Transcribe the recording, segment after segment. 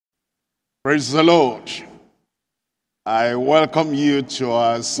Praise the Lord. I welcome you to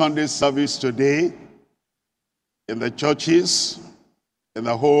our Sunday service today in the churches, in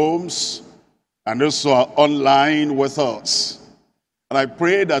the homes, and also online with us. And I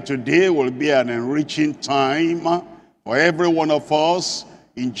pray that today will be an enriching time for every one of us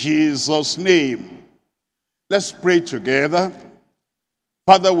in Jesus' name. Let's pray together.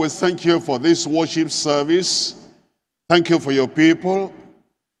 Father, we thank you for this worship service. Thank you for your people.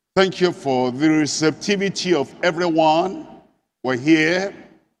 Thank you for the receptivity of everyone. We're here,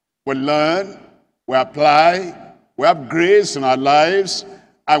 we learn, we apply, we have grace in our lives,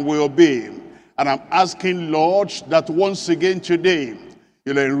 and we obey. And I'm asking, Lord, that once again today,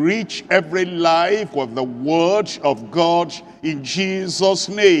 you'll enrich every life with the word of God in Jesus'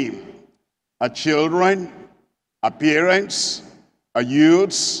 name. Our children, our parents, our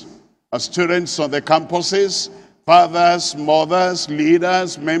youths, our students on the campuses, fathers, mothers,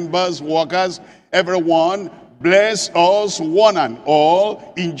 leaders, members, workers, everyone, bless us one and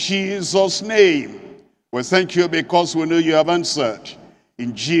all in Jesus' name. We thank you because we know you have answered.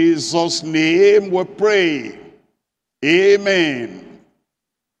 In Jesus' name we pray. Amen.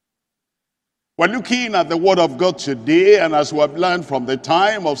 We're looking at the Word of God today, and as we have learned from the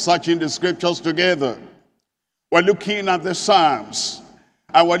time of searching the Scriptures together, we're looking at the Psalms.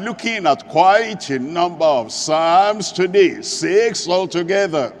 And we're looking at quite a number of Psalms today, 6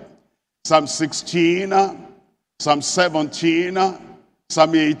 altogether. Psalm 16, Psalm 17,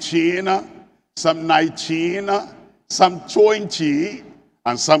 Psalm 18, Psalm 19, Psalm 20,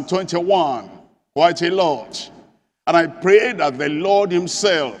 and Psalm 21. Quite a lot. And I pray that the Lord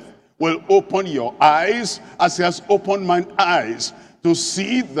himself will open your eyes as he has opened mine eyes to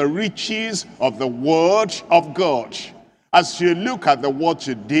see the riches of the Word of God. As you look at the word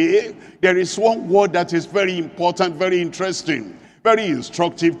today, there is one word that is very important, very interesting, very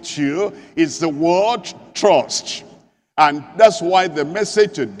instructive too. It's the word trust. And that's why the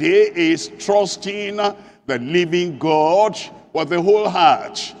message today is trusting the living God with the whole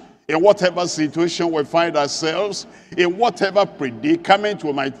heart. In whatever situation we find ourselves, in whatever predicament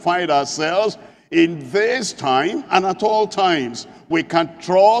we might find ourselves, in this time and at all times, we can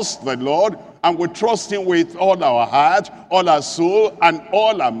trust the Lord, and we trust him with all our heart, all our soul, and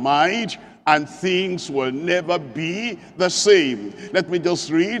all our mind, and things will never be the same. Let me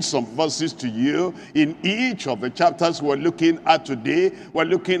just read some verses to you in each of the chapters we're looking at today. We're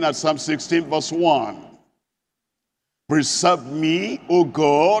looking at Psalm 16 verse 1. Preserve me, O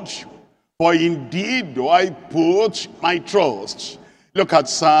God, for indeed do I put my trust. Look at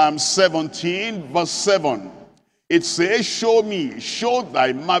Psalm 17 verse 7. It says, show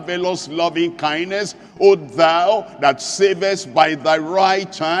thy marvelous loving kindness, O thou that savest by thy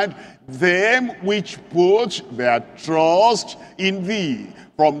right hand them which put their trust in thee,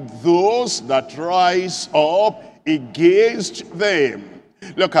 from those that rise up against them.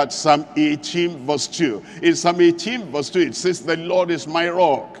 Look at Psalm 18 verse 2. In Psalm 18 verse 2 it says, the Lord is my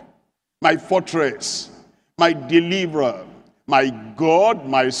rock, my fortress, my deliverer, my God,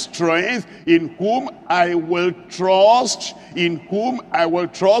 my strength, in whom I will trust,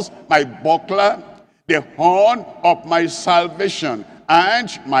 my buckler, the horn of my salvation,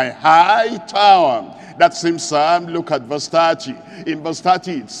 and my high tower. That same psalm, look at verse 30. In verse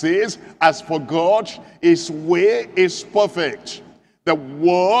 30 it says, as for God, his way is perfect. The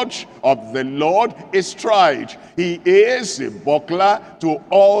word of the Lord is tried. He is a buckler to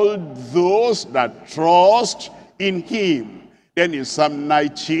all those that trust in him. Then in Psalm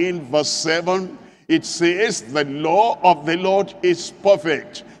 19 verse 7, it says, the law of the Lord is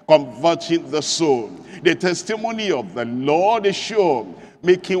perfect, converting the soul. The testimony of the Lord is sure,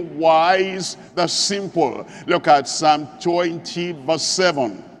 making wise the simple. Look at Psalm 20 verse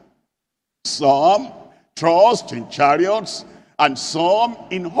 7. Some trust in chariots and some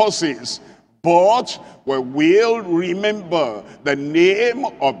in horses, but we will remember the name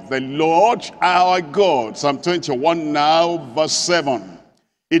of the Lord our God. Psalm 21 now verse 7.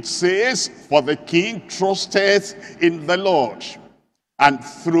 It says, for the king trusteth in the Lord, and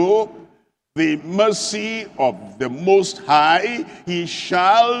through the mercy of the Most High he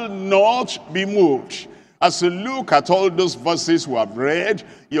shall not be moved. As you look at all those verses we have read,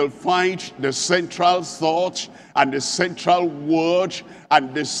 you'll find the central thought and the central word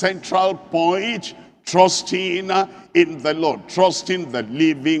and the central point: trusting in the Lord, trusting the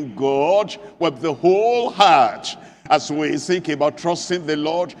living God with the whole heart. as we think about trusting the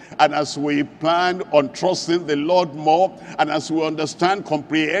Lord, and as we plan on trusting the Lord more, and as we understand,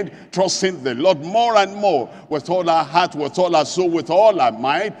 comprehend, trusting the Lord more and more, with all our heart, with all our soul, with all our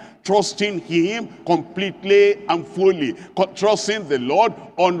mind, trusting him completely and fully, trusting the Lord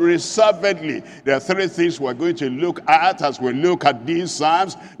unreservedly. There are three things we're going to look at as we look at these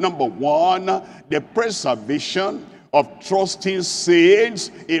Psalms. Number one, the preservation of trusting saints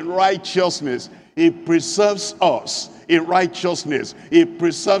in righteousness. He preserves us in righteousness. He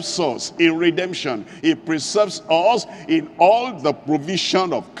preserves us in redemption. He preserves us in all the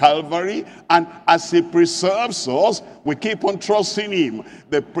provision of Calvary. And as he preserves us, we keep on trusting him.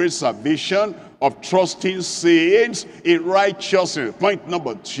 The preservation of trusting saints in righteousness. Point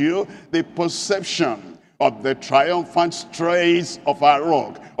number two, the perception of the triumphant strength of our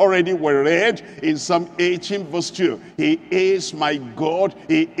rock. Already we read in Psalm 18 verse 2, he is my God,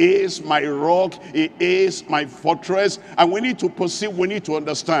 he is my rock, he is my fortress. And we need to perceive, we need to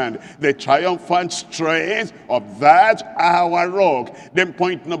understand the triumphant strength of that our rock. Then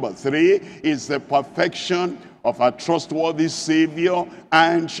point number three is the perfection of our trustworthy Savior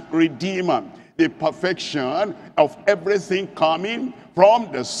and Redeemer. The perfection of everything coming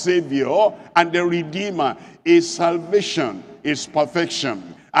from the Savior and the Redeemer. Is salvation, is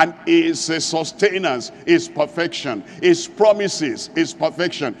perfection, and is sustenance, is perfection, is promises, is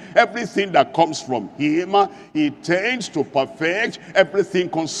perfection. Everything that comes from him, he tends to perfect everything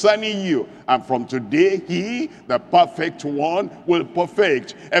concerning you. And from today, he, the perfect one, will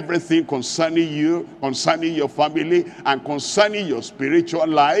perfect everything concerning you, concerning your family, and concerning your spiritual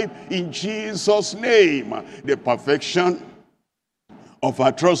life, in Jesus' name. The perfection of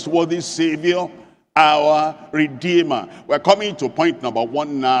our trustworthy Savior, our Redeemer. We're coming to point number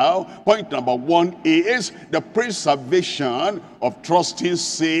one now. Point number one is the preservation of trusting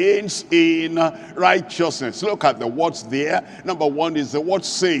saints in righteousness. Look at the words there. Number one is the word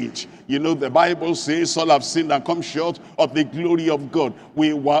saint. You know, the Bible says all have sinned and come short of the glory of God.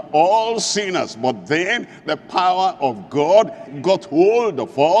 We were all sinners, but then the power of God got hold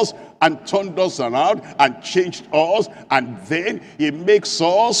of us and turned us around and changed us, and then he makes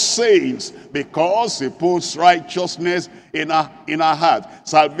us saints because he puts righteousness in our heart.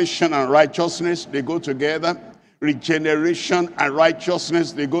 Salvation and righteousness, they go together. Regeneration and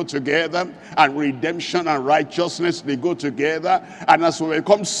righteousness, they go together. And redemption and righteousness, they go together. And as we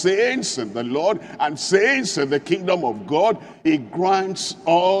become saints in the Lord and saints in the kingdom of God, he grants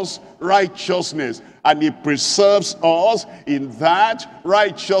us righteousness, and he preserves us in that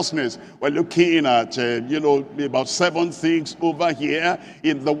righteousness. We're looking at, about 7 things over here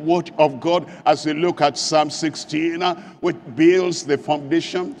in the word of God as we look at Psalm 16, which builds the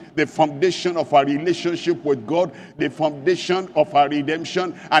foundation of our relationship with God, the foundation of our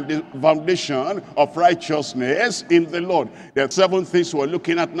redemption, and the foundation of righteousness in the Lord. There are 7 things we're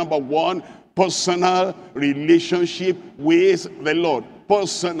looking at. Number one, personal relationship with the Lord.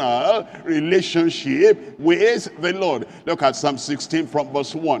 Personal relationship with the Lord. Look at Psalm 16 from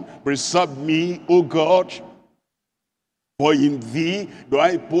verse 1. Preserve me, O God, for in thee do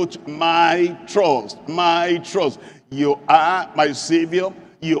I put my trust. My trust. You are my Savior.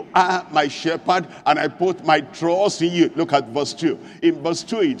 You are my shepherd, and I put my trust in you. Look at verse 2. In verse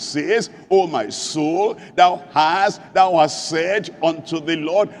 2 it says, O my soul, thou hast said unto the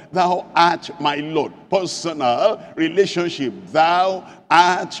Lord, thou art my Lord. Personal relationship. Thou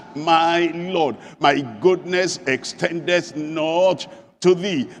art my Lord. My goodness extendeth not to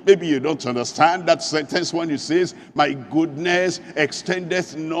thee. Maybe you don't understand that sentence when it says, my goodness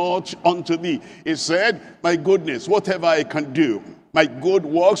extendeth not unto thee. It said, my goodness, whatever I can do, my good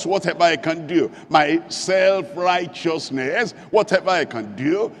works, whatever I can do, my self-righteousness, whatever I can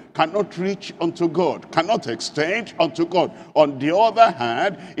do, cannot reach unto God, cannot extend unto God. On the other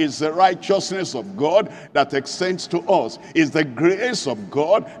hand, is the righteousness of God that extends to us, is the grace of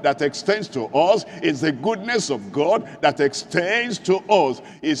God that extends to us, is the goodness of God that extends to us.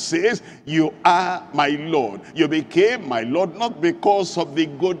 It says, you are my Lord. You became my Lord not because of the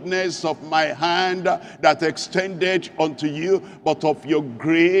goodness of my hand that extended unto you, but of your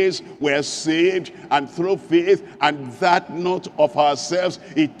grace we are saved, and through faith, and that not of ourselves.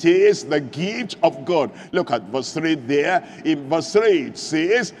 It is the gift of God. Look at verse 3 there. In verse 3 it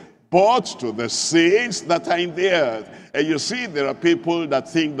says, but to the saints that are in the earth. And you see, there are people that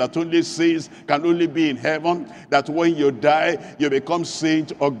think that only saints can only be in heaven, that when you die, you become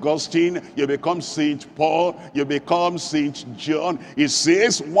Saint Augustine, you become Saint Paul, you become Saint John. It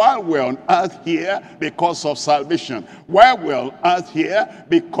says, while we're on earth here, because of salvation, while we're on earth here,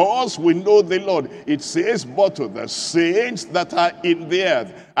 because we know the Lord, it says, but to the saints that are in the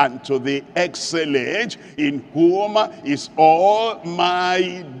earth, and to the excellent, in whom is all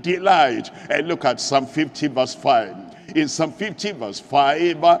my delight. And look at Psalm 50 verse 5. In Psalm 50 verse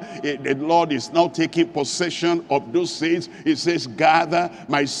 5, the Lord is now taking possession of those saints. He says, gather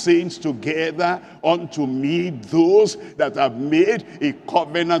my saints together unto me, those that have made a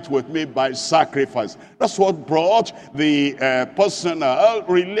covenant with me by sacrifice. That's what brought the personal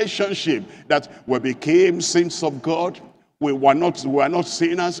relationship, that we became saints of God. We are not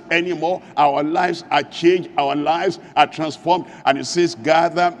sinners anymore. Our lives are changed. Our lives are transformed. And it says,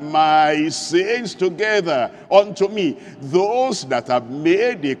 gather my saints together unto me, those that have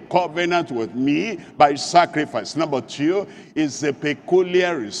made a covenant with me by sacrifice. Number 2 is the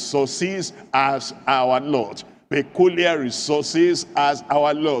peculiar resources as our Lord. Peculiar resources as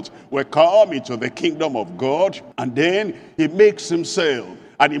our Lord. We come into the kingdom of God, and then he makes himself,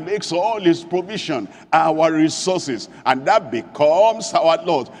 and he makes all his provision our resources, and that becomes our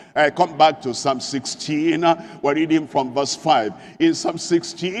Lord. Come back to Psalm 16. We're reading from verse 5. In Psalm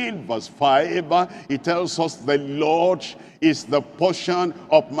 16 verse 5, it tells us, the Lord is the portion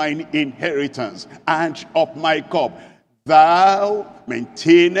of mine inheritance and of my cup. Thou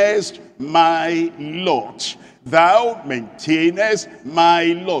maintainest my lot. Thou maintainest my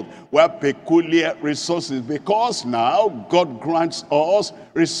lot. Well, peculiar resources, because now God grants us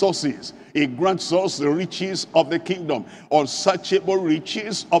resources. He grants us the riches of the kingdom, unsearchable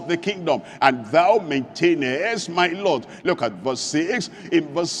riches of the kingdom. And thou maintainest my lot. Look at verse 6.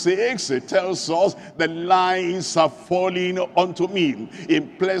 In verse 6, it tells us, the lines are falling unto me in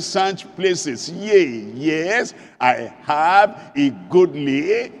pleasant places. Yea, yes, I have a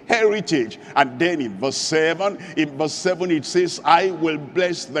goodly heritage. And then in verse 7, it says, I will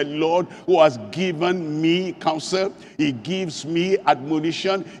bless the Lord who has given me counsel. He gives me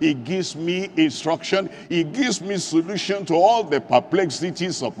admonition. He gives me instruction. He gives me solution to all the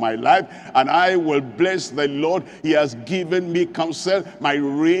perplexities of my life. And I will bless the Lord. He has given me counsel. My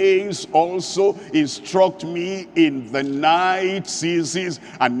reins also instruct me in the night seasons.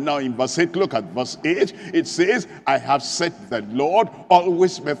 And now in verse 8, look at verse 8. It says, I have set the Lord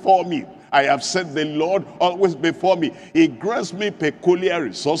always before me. I have set the Lord always before me. He grants me peculiar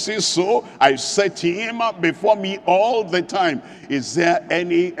resources, so I set him before me all the time. Is there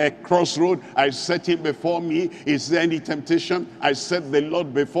any crossroad? I set him before me. Is there any temptation? I set the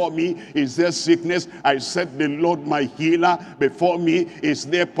Lord before me. Is there sickness? I set the Lord my healer before me. Is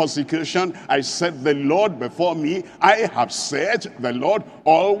there persecution? I set the Lord before me. I have set the Lord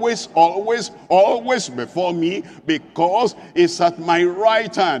always, always, always before me, because it's at my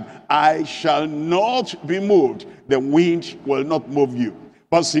right hand. I shall not be moved. The wind will not move you.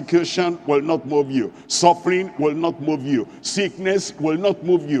 Persecution will not move you. Suffering will not move you. Sickness will not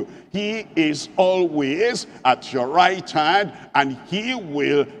move you. He is always at your right hand, and he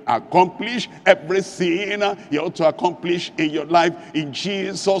will accomplish everything he ought to accomplish in your life in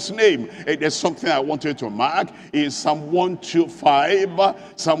Jesus' name. And there's something I want you to mark is Psalm 125,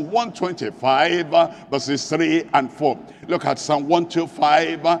 Psalm 125, verses 3 and 4. Look at Psalm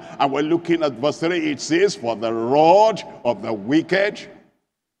 125, and we're looking at verse 3. It says, for the rod of the wicked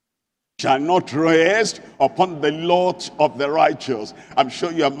shall not rest upon the lot of the righteous. I'm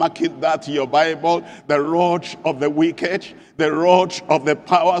sure you are marking that in your Bible. The rod of the wicked, the rod of the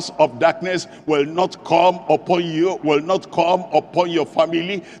powers of darkness will not come upon you, will not come upon your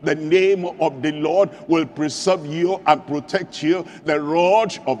family. The name of the Lord will preserve you and protect you. The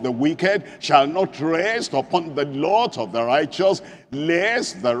rod of the wicked shall not rest upon the lot of the righteous,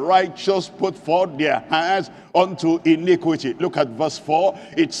 lest the righteous put forth their hands unto iniquity. Look at verse 4.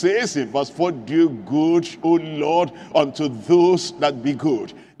 It says in verse 4, do good, O Lord, unto those that be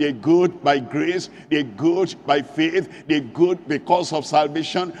good. They're good by grace, they're good by faith, they're good because of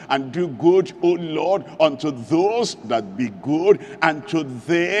salvation. And do good, O Lord, unto those that be good, and to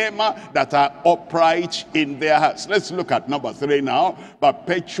them that are upright in their hearts. Let's look at number 3 now.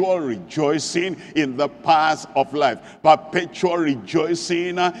 Perpetual rejoicing in the path of life. Perpetual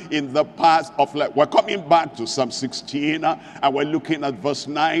rejoicing in the path of life. We're coming back to Psalm 16, and we're looking at verse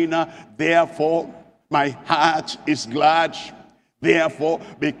 9. Therefore, my heart is glad. Therefore,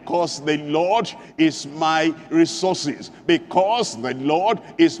 because the Lord is my resources, because the Lord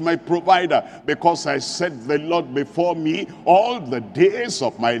is my provider, because I set the Lord before me all the days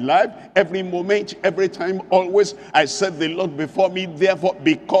of my life, every moment, every time, always, I set the Lord before me. Therefore,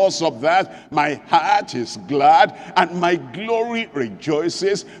 because of that, my heart is glad and my glory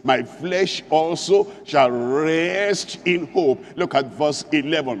rejoices. My flesh also shall rest in hope. Look at verse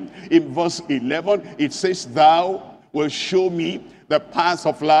 11. In verse 11, it says, thou will show me the path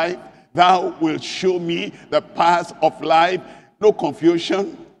of life. Thou wilt show me the path of life. No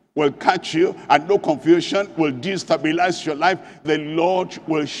confusion will catch you, and no confusion will destabilize your life. The Lord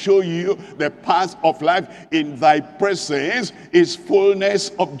will show you the path of life. In thy presence is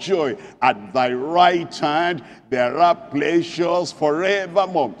fullness of joy. At thy right hand there are pleasures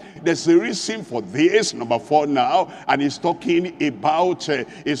forevermore. There's a reason for this, number 4 now, and he's talking about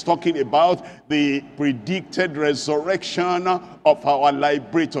the predicted resurrection of our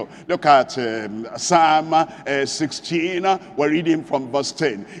liberator. Look at Psalm 16. We're reading from verse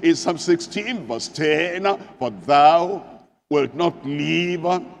 10. In Psalm 16 verse 10, for thou wilt not leave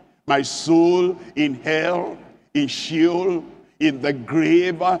my soul in hell, in Sheol, in the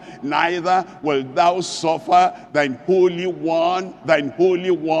grave, neither will thou suffer thine Holy One,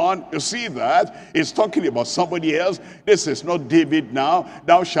 You see that? It's talking about somebody else. This is not David now.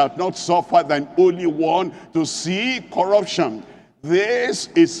 Thou shalt not suffer thine Holy One to see corruption. This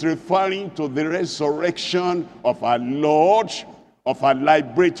is referring to the resurrection of our Lord, of our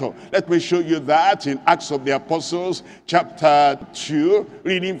liberator. Let me show you that in Acts of the Apostles, chapter 2,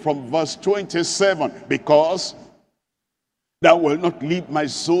 reading from verse 27. Because thou wilt not leave my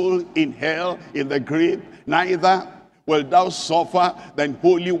soul in hell, in the grave, neither will thou suffer thine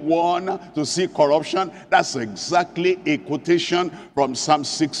Holy One to see corruption. That's exactly a quotation from Psalm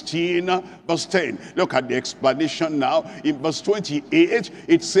 16 verse 10. Look at the explanation now. In verse 28,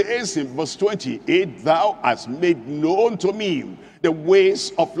 it says in verse 28, thou hast made known to me the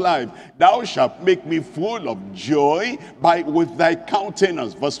ways of life. Thou shalt make me full of joy with thy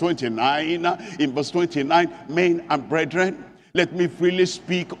countenance. Verse 29, in verse 29, men and brethren, let me freely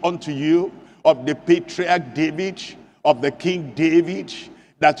speak unto you of the patriarch David, of the King David,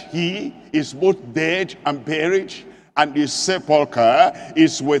 that he is both dead and buried, and his sepulchre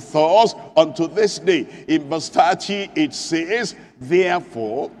is with us unto this day. In verse 30, it says,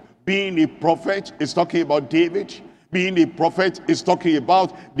 therefore, being a prophet, it's talking about David. Being a prophet is talking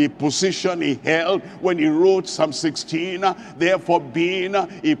about the position he held when he wrote Psalm 16. Therefore, being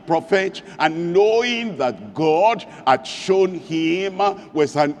a prophet and knowing that God had shown him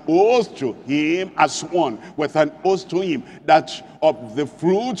with an oath to him as one, with an oath to him, that of the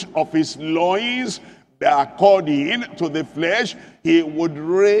fruit of his loins, according to the flesh, he would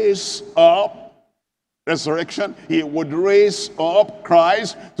raise up resurrection, he would raise up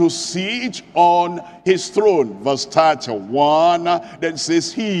Christ to sit on his throne. Verse 31 then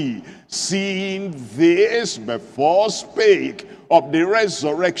says, he, seeing this before, spake of the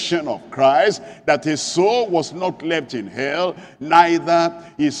resurrection of Christ, that his soul was not left in hell, neither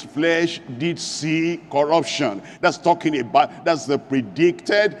his flesh did see corruption. That's talking about, that's the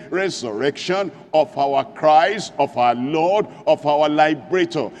predicted resurrection of our Christ, of our Lord, of our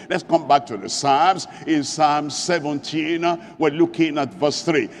liberator. Let's come back to the Psalms. In Psalm 17, we're looking at verse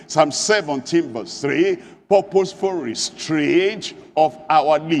 3. Psalm 17 verse 3, purposeful restraint of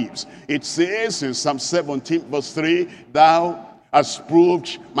our lips. It says in Psalm 17 verse 3, thou hast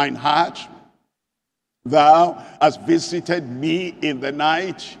proved mine heart, thou hast visited me in the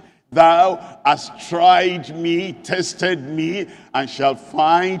night, thou hast tried me, tested me, and shall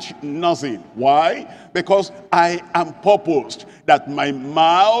find nothing. Why? Because I am purposed that my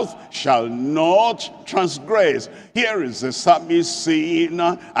mouth shall not transgress. Here is the psalmist saying,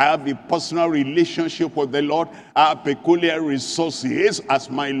 I have a personal relationship with the Lord. I have peculiar resources as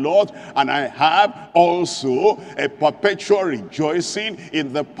my Lord, and I have also a perpetual rejoicing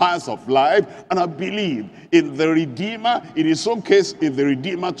in the path of life, and I believe in the Redeemer, in his own case, in the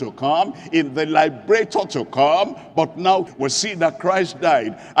Redeemer to come, in the liberator to come. But now we see that Christ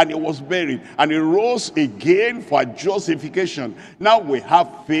died, and he was buried, and he rose again for justification. Now we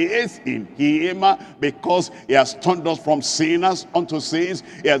have faith in him because he has turned us from sinners unto saints.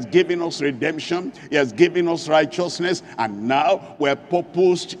 He has given us redemption. He has given us righteousness. And now we're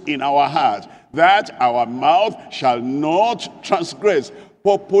purposed in our heart that our mouth shall not transgress.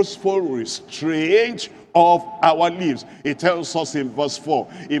 Purposeful restraint of our lips. It tells us in verse 4.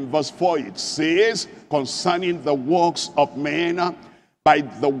 In verse 4 it says, concerning the works of men, By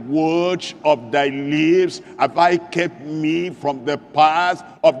the word of thy lips have I kept me from the path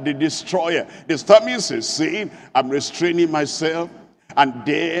of the destroyer. The psalmist is saying, I'm restraining myself, and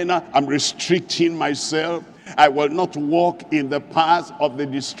then I'm restricting myself. I will not walk in the path of the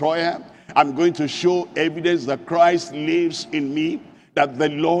destroyer. I'm going to show evidence that Christ lives in me, that the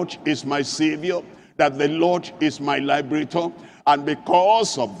Lord is my Savior, that the Lord is my liberator. And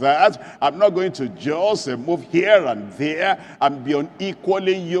because of that, I'm not going to just move here and there and be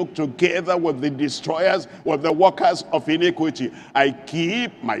unequally yoked together with the destroyers, with the workers of iniquity. I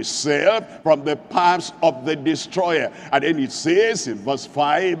keep myself from the paths of the destroyer. And then it says in verse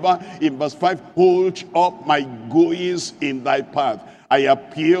 5, hold up my goings in thy path. I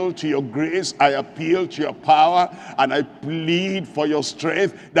appeal to your grace, I appeal to your power, and I plead for your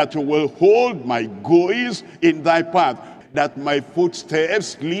strength that you will hold my goings in thy path, that my footsteps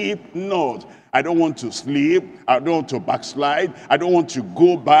sleep not. I don't want to sleep. I don't want to backslide. I don't want to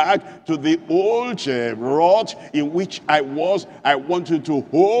go back to the old rut in which I was. I want you to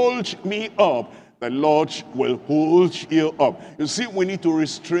hold me up. The Lord will hold you up. You see, we need to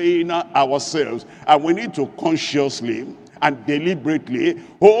restrain ourselves, and we need to consciously and deliberately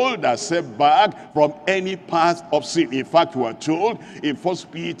hold ourselves back from any path of sin. In fact, we are told in 1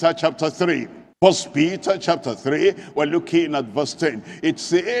 Peter chapter 3. 1 Peter chapter 3, we're looking at verse 10. It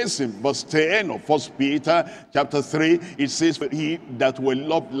says in verse 10 of 1 Peter chapter 3, it says, he that will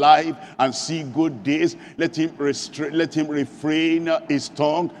love life and see good days, let him refrain his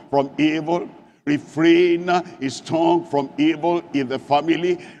tongue from evil. Refrain his tongue from evil in the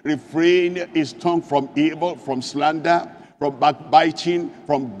family. Refrain his tongue from evil, from slander, from backbiting,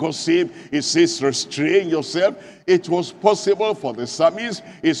 from gossip. It says restrain yourself. It was possible for the psalmist.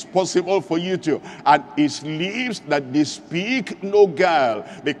 It's possible for you too. And his lips that they speak no guile.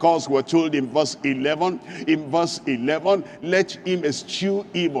 Because we're told in verse 11, let him eschew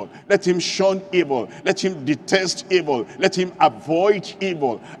evil. Let him shun evil. Let him detest evil. Let him avoid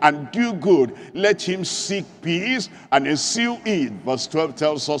evil and do good. Let him seek peace and ensue it. Verse 12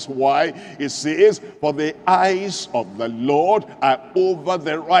 tells us why. It says, for the eyes of the Lord are over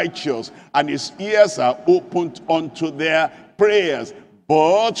the righteous, and his ears are opened unto their prayers.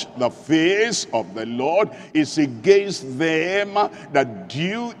 But the face of the Lord is against them that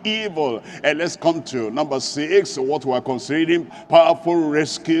do evil. And let's come to number 6, what we are considering, powerful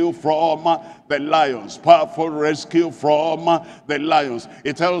rescue from the lions. Powerful rescue from the lions.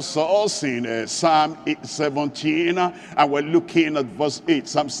 It tells us in Psalm 17, and we're looking at verse 8.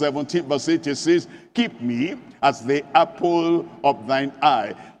 Psalm 17 verse 8, it says, keep me as the apple of thine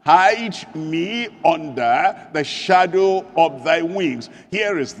eye. Hide me under the shadow of thy wings.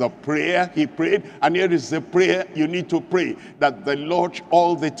 Here is the prayer he prayed, and here is the prayer you need to pray, that the Lord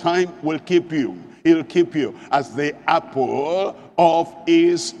all the time will keep you. He'll keep you as the apple of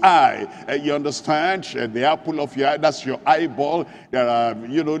his eye. You understand? The apple of your eye, that's your eyeball. There are,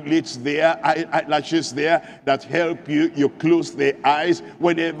 lids there, eyelashes there that help you. You close the eyes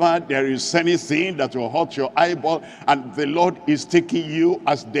whenever there is anything that will hurt your eyeball. And the Lord is taking you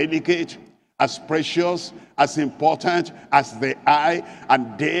as delicate, as precious, as important as the eye,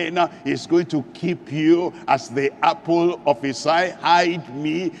 and then he's going to keep you as the apple of his eye. Hide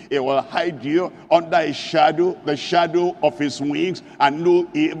me, he will hide you under his shadow, the shadow of his wings, and no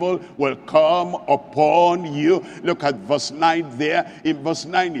evil will come upon you. Look at verse 9 there. In verse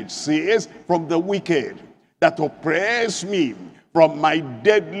 9 it says, from the wicked that oppress me, from my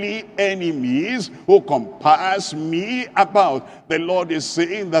deadly enemies who compass me about. The Lord is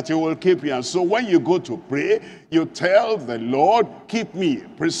saying that he will keep you. And so when you go to pray, you tell the Lord, keep me,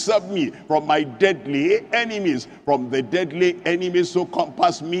 preserve me from my deadly enemies, from the deadly enemies who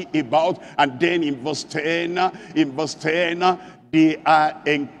compass me about. And then in verse 10, they are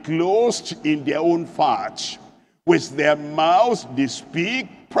enclosed in their own fat. With their mouths they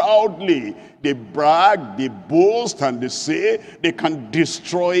speak proudly. They brag, they boast, and they say they can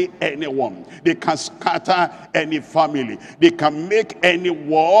destroy anyone. They can scatter any family. They can make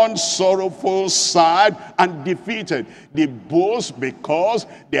anyone sorrowful, sad, and defeated. They boast because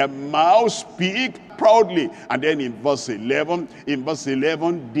their mouths speak proudly. And then in verse 11,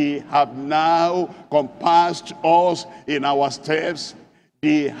 they have now compassed us in our steps.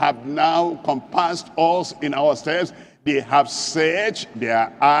 They have now compassed us in our steps. They have set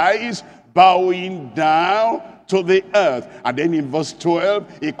their eyes bowing down to the earth. And then in verse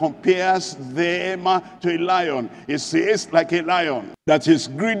 12, he compares them to a lion. He says, like a lion that is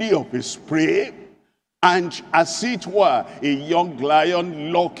greedy of his prey, and as it were, a young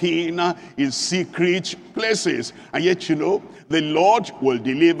lion lurking in secret places. And yet, the Lord will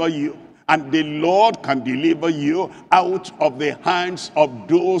deliver you. And the Lord can deliver you out of the hands of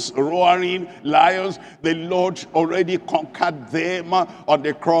those roaring lions. The Lord already conquered them on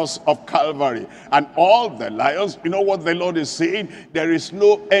the cross of Calvary. And all the lions, you know what the Lord is saying? There is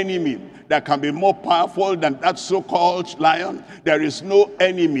no enemy that can be more powerful than that so-called lion. There is no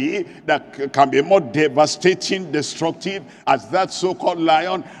enemy that can be more devastating, destructive as that so-called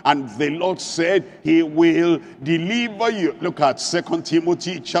lion. And the Lord said he will deliver you. Look at 2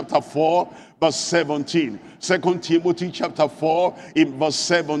 Timothy chapter 4 verse 17. 2 Timothy chapter 4 in verse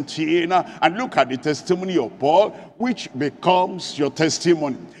 17. And look at the testimony of Paul, which becomes your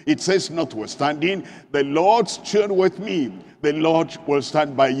testimony. It says, notwithstanding, the Lord stood with me. The Lord will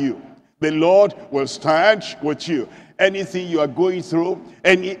stand by you. The Lord will stand with you. Anything you are going through,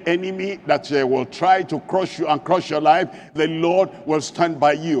 any enemy that will try to crush you and crush your life, the Lord will stand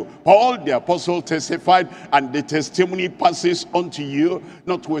by you. Paul the apostle testified, and the testimony passes on to you.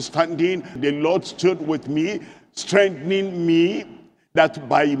 Notwithstanding, the Lord stood with me, strengthening me, that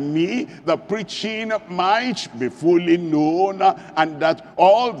by me the preaching might be fully known, and that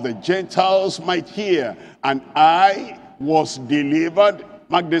all the Gentiles might hear. And I was delivered.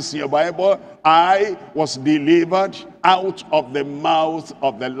 Mark this in your Bible. I was delivered out of the mouth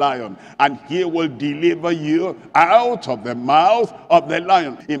of the lion, and he will deliver you out of the mouth of the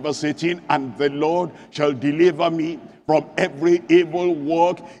lion. In verse 18, and the Lord shall deliver me from every evil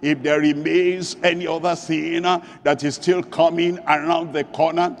work. If there remains any other sin that is still coming around the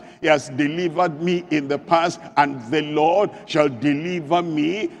corner, he has delivered me in the past, and the Lord shall deliver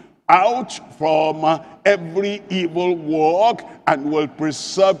me out from every evil work, and will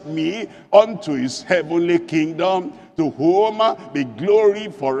preserve me unto his heavenly kingdom, to whom be glory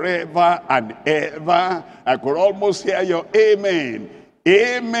forever and ever. I could almost hear your amen.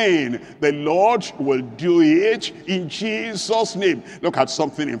 Amen. The Lord will do it in Jesus' name. Look at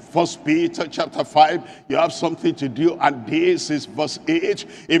something in 1 Peter chapter 5. You have something to do, and this is verse 8.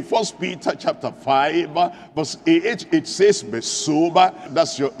 In 1 Peter chapter 5, verse 8, it says, be sober.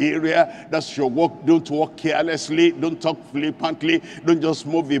 That's your area. That's your work. Don't walk carelessly. Don't talk flippantly. Don't just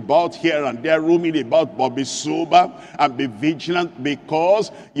move about here and there, roaming about, but be sober and be vigilant,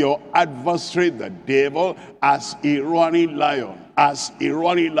 because your adversary, the devil, as a roaring lion,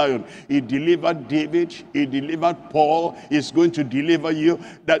 he delivered David, he delivered Paul, he's going to deliver you.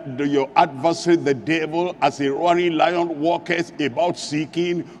 That your adversary, the devil, as a roaring lion, walketh about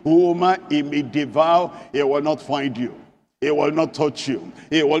seeking whom he may devour. He will not find you. He will not touch you.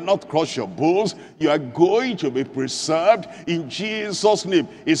 He will not crush your bones. You are going to be preserved in Jesus' name.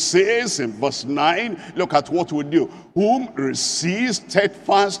 It says in verse 9, look at what we do. Whom receive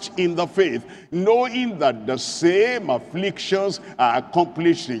steadfast in the faith, knowing that the same afflictions are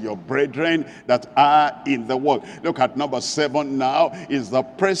accomplished in your brethren that are in the world. Look at number 7 now, is the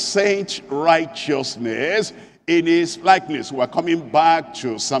present righteousness in his likeness. We're coming back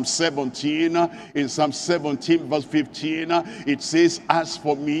to Psalm 17. In Psalm 17 verse 15, it says, as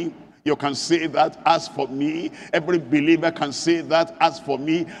for me. You can say that, as for me. Every believer can say that, as for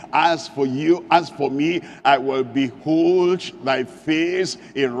me, as for you, as for me. I will behold thy face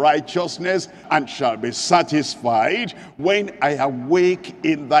in righteousness, and shall be satisfied when I awake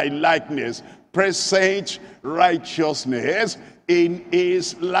in thy likeness. Present righteousness in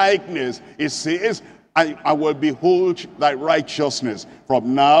his likeness. It says, I will behold thy righteousness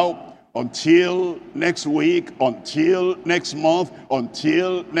from now until next week, until next month,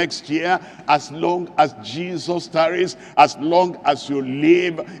 until next year, as long as Jesus tarries, as long as you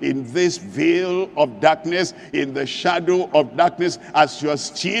live in this veil of darkness, in the shadow of darkness, as you are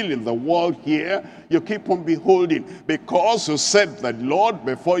still in the world here, you keep on beholding, because you set the Lord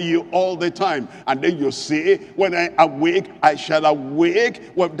before you all the time. And then you say, when I awake, I shall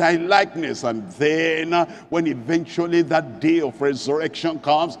awake with thy likeness. And then when eventually that day of resurrection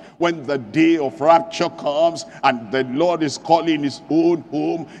comes, when the day of rapture comes, and the Lord is calling his own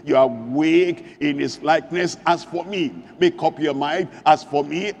home, you awake in his likeness. As for me, make up your mind. As for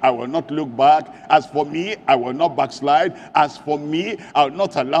me, I will not look back. As for me, I will not backslide. As for me, I will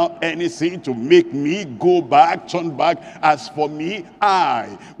not allow anything to make me go back, turn back. As for me,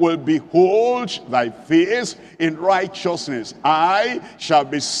 I will behold thy face in righteousness. I shall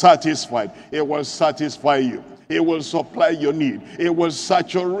be satisfied. It will satisfy you. It will supply your need. It will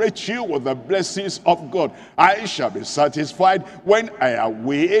saturate you with the blessings of God. I shall be satisfied when I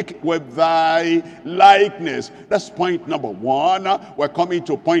awake with thy likeness. That's point number 1. We're coming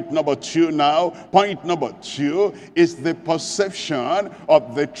to point number 2 now. Point number 2 is the perception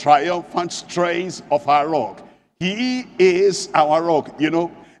of the triumphant strength of our rock. He is our rock. You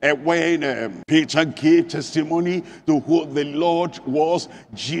know, When Peter gave testimony to who the Lord was,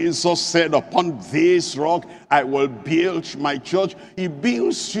 Jesus said, upon this rock I will build my church. He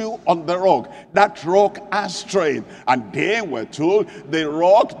builds you on the rock. That rock has strength. And then we're told the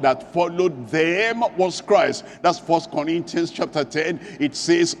rock that followed them was Christ. That's 1 Corinthians chapter 10. It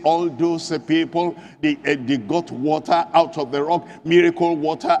says all those people, they got water out of the rock, miracle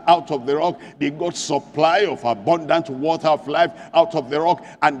water out of the rock. They got supply of abundant water of life out of the rock.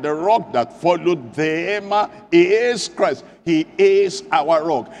 And the rock that followed them is Christ. He is our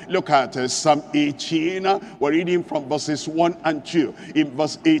rock. Look at Psalm 18. We're reading from verses 1 and 2. In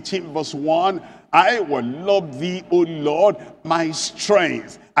verse 18, verse 1, I will love thee, O Lord, my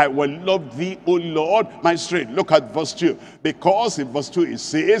strength. I will love thee, O Lord, my strength. Look at verse 2. Because in verse 2 it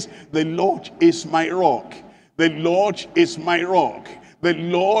says, the Lord is my rock. The Lord is my rock. The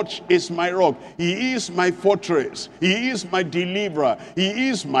Lord is my rock. He is my fortress. He is my deliverer. He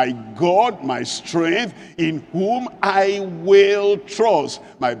is my God, my strength, in whom I will trust.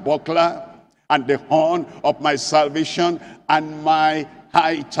 My buckler and the horn of my salvation and my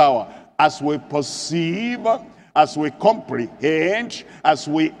high tower. As we perceive, as we comprehend, as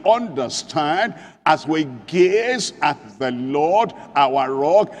we understand, as we gaze at the Lord, our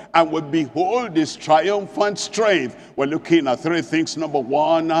rock, and we behold his triumphant strength, we're looking at three things. Number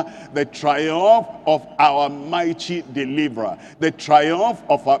one, the triumph of our mighty deliverer. The triumph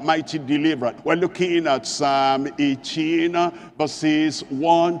of our mighty deliverer. We're looking at Psalm 18, verses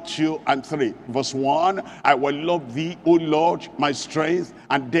 1, 2, and 3. Verse 1, I will love thee, O Lord, my strength.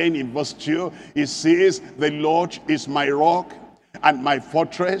 And then in verse 2, it says, the Lord is my rock and my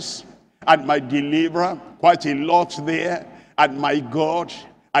fortress and my deliverer. Quite a lot there. And my God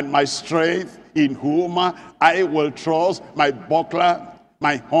and my strength, in whom I will trust, my buckler,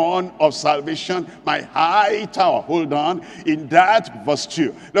 my horn of salvation, my high tower. Hold on. In that verse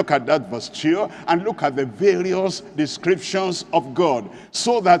 2, look at that verse 2 and look at the various descriptions of God,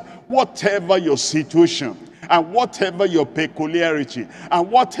 so that whatever your situation and whatever your peculiarity and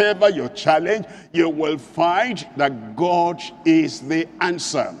whatever your challenge, you will find that God is the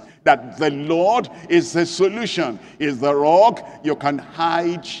answer. That the Lord is the solution, is the rock. You can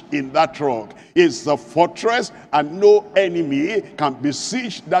hide in that rock. Is the fortress, and no enemy can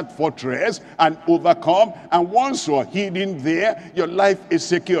besiege that fortress and overcome. And once you're hidden there, your life is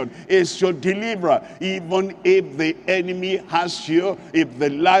secured. It's your deliverer. Even if the enemy has you, if the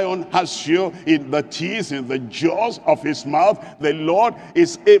lion has you in the teeth, in the jaws of his mouth, the Lord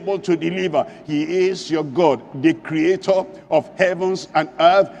is able to deliver. He is your God, the creator of heavens and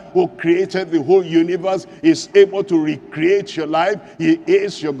earth, who created the whole universe, is able to recreate your life. He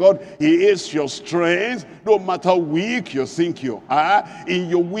is your God. He is your strength. No matter how weak you think you are, in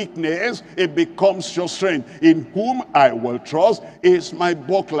your weakness, it becomes your strength. In whom I will trust is my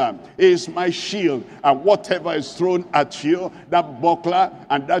buckler, is my shield. And whatever is thrown at you, that buckler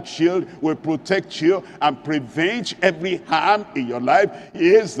and that shield will protect you and prevent every harm in your life.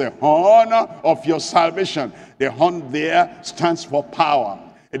 He is the horn of your salvation. The horn there stands for power.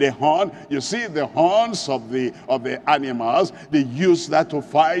 The horn, you see the horns of the animals, they use that to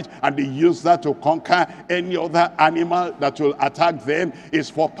fight, and they use that to conquer any other animal that will attack them. Is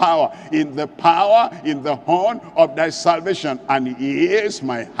for power. In the power, in the horn of thy salvation, and he is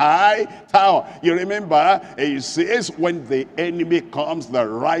my high tower. You remember, he says, when the enemy comes, the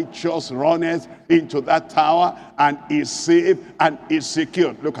righteous runneth into that tower and is safe and is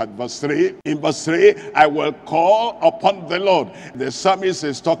secured. Look at verse 3. In verse 3, I will call upon the Lord. The psalmist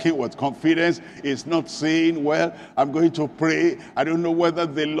is talking with confidence. He's not saying, well, I'm going to pray. I don't know whether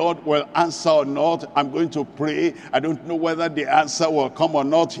the Lord will answer or not. I'm going to pray. I don't know whether the answer will come or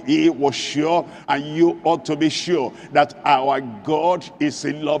not. He was sure, and you ought to be sure, that our God is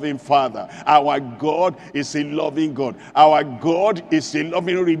a loving Father. Our God is a loving God. Our God is a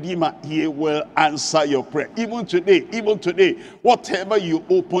loving Redeemer. He will answer your prayer. Even today, whatever you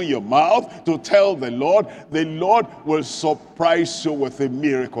open your mouth to tell the Lord will surprise you with a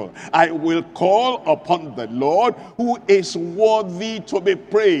miracle. I will call upon the Lord, who is worthy to be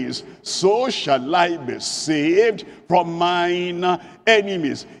praised. So shall I be saved from mine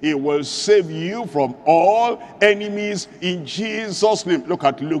enemies. He will save you from all enemies in Jesus' name. Look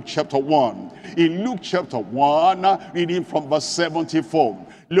at Luke chapter 1. In Luke chapter 1, reading from verse 74.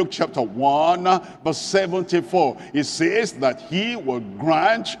 Luke chapter 1, verse 74. It says that he will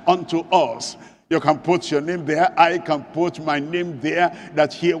grant unto us. You can put your name there. I can put my name there.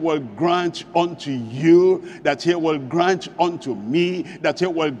 That he will grant unto you. That he will grant unto me. That he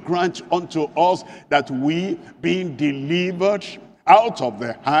will grant unto us. That we, being delivered out of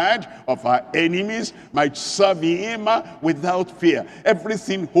the hand of our enemies, might serve him without fear.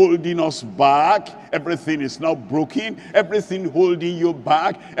 Everything holding us back, everything is now broken. Everything holding you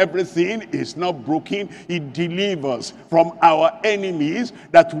back, everything is now broken. He delivers from our enemies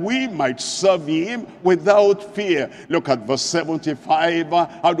that we might serve him without fear. Look at verse 75.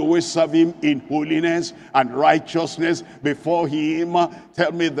 How do we serve him? In holiness and righteousness before him.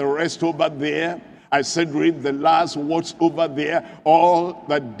 Tell me the rest over there. I said, read the last words over there. All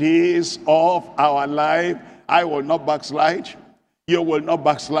the days of our life, I will not backslide. You will not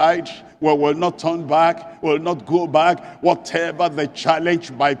backslide. We will not turn back. We will not go back. Whatever the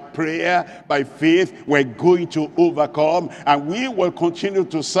challenge, by prayer, by faith, we're going to overcome. And we will continue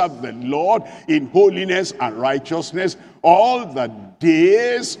to serve the Lord in holiness and righteousness all the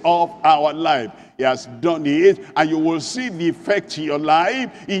days of our life. He has done it, and you will see the effect in your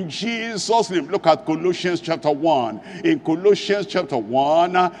life in Jesus' name. Look at Colossians chapter 1. In Colossians chapter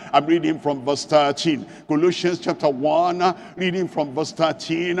 1, I'm reading from verse 13. Colossians chapter 1, reading from verse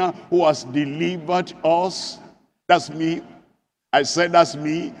 13. Who has delivered us? That's me. I said that's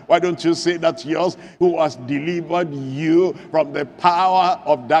me. Why don't you say that's yours? Who has delivered you from the power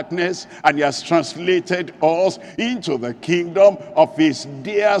of darkness, and he has translated us into the kingdom of his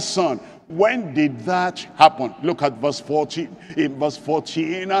dear Son. When did that happen? Look at verse 14. In verse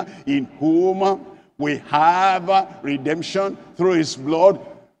 14, in whom we have redemption through his blood,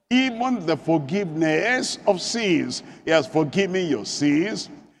 even the forgiveness of sins. He has forgiven your sins.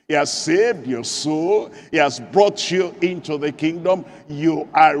 He has saved your soul. He has brought you into the kingdom. You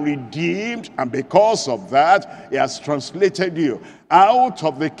are redeemed. And because of that, he has translated you out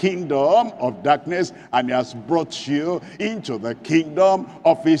of the kingdom of darkness, and he has brought you into the kingdom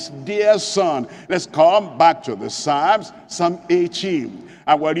of his dear Son. Let's come back to the Psalms, Psalm 18.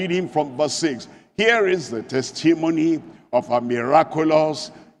 And we're reading from verse 6. Here is the testimony of a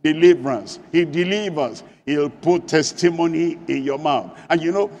miraculous deliverance. He delivers. He'll put testimony in your mouth. And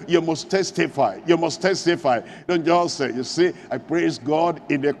you know, you must testify. You must testify. Don't just say, you see, I praise God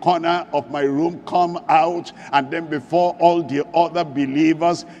in the corner of my room, come out, and then before all the other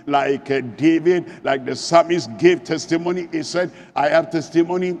believers, like David, like the psalmist gave testimony. He said, I have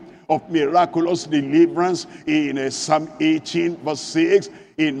testimony of miraculous deliverance in Psalm 18 verse 6.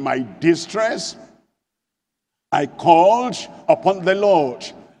 In my distress, I called upon the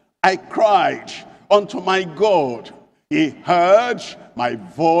Lord. I cried unto my God. He heard my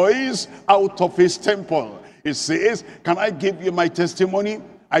voice out of his temple. He says, can I give you my testimony?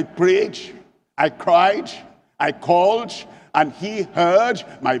 I prayed, I cried, I called, and he heard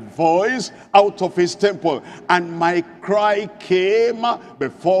my voice out of his temple. And my cry came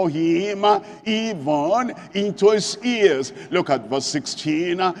before him, even into his ears. Look at verse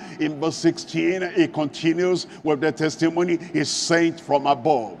 16. In verse 16, he continues with the testimony. He sent from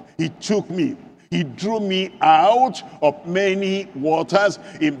above. He took me. He drew me out of many waters.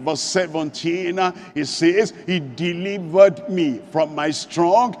 In verse 17, he says, he delivered me from my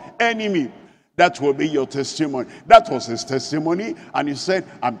strong enemy. That will be your testimony. That was his testimony. And he said,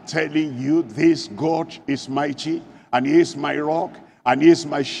 I'm telling you, this God is mighty, and he is my rock, and he is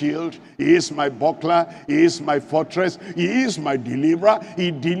my shield, he is my buckler, he is my fortress, he is my deliverer.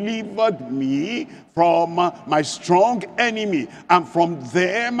 He delivered me from my strong enemy, and from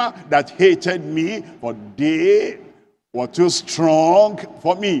them that hated me, for they were too strong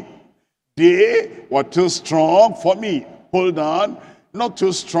for me. They were too strong for me. Hold on. Not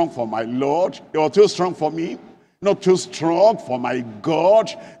too strong for my Lord. They were too strong for me. Not too strong for my God.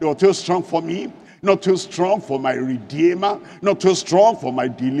 They were too strong for me. Not too strong for my Redeemer. Not too strong for my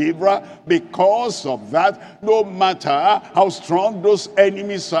Deliverer. Because of that, no matter how strong those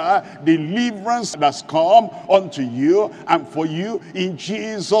enemies are, deliverance has come unto you and for you in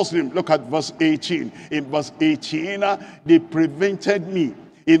Jesus' name. Look at verse 18. In verse 18, they prevented me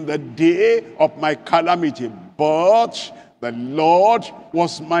in the day of my calamity, but the Lord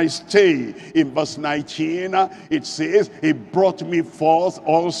was my stay. In verse 19, it says, he brought me forth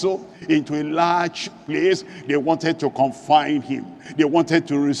also into a large place. They wanted to confine him. They wanted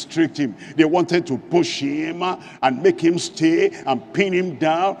to restrict him. They wanted to push him and make him stay and pin him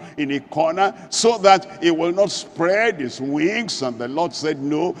down in a corner so that he will not spread his wings. And the Lord said,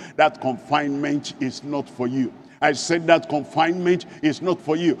 no, that confinement is not for you. I said that confinement is not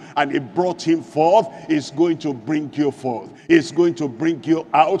for you. And he brought him forth. He's going to bring you forth. He's going to bring you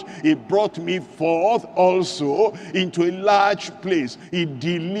out. He brought me forth also into a large place. He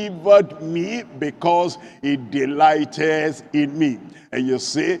delivered me because he delighteth in me. And you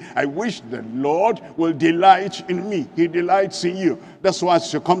say, I wish the Lord will delight in me. He delights in you. That's why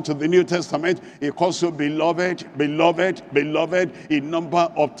as you come to the New Testament, he calls you beloved, beloved, beloved. A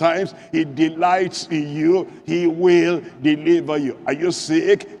number of times he delights in you. He will deliver you. Are you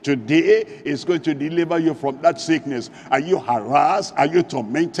sick? Today he's going to deliver you from that sickness. Are you harassed? Are you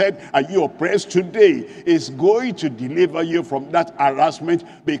tormented? Are you oppressed? Today is going to deliver you from that harassment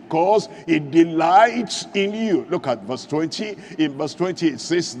because he delights in you. Look at verse 20. In verse 20 it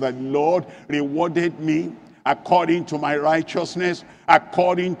says, the Lord rewarded me according to my righteousness,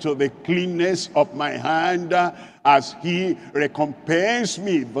 according to the cleanness of my hand, as he recompensed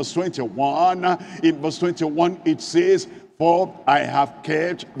me. Verse 21, in verse 21 it says, for I have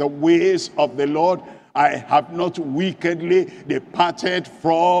kept the ways of the Lord, I have not wickedly departed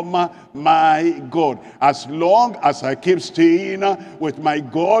from my God. As long as I keep staying with my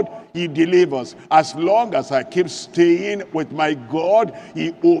God, he delivers. As long as I keep staying with my God,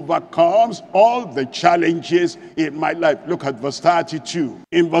 he overcomes all the challenges in my life. Look at verse 32.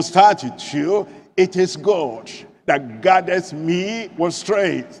 In verse 32, it is God that guardeth me with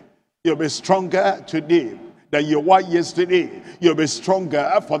strength. You'll be stronger today than you were yesterday. You'll be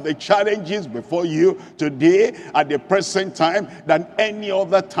stronger for the challenges before you today at the present time than any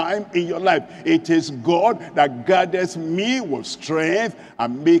other time in your life. It is God that guardeth me with strength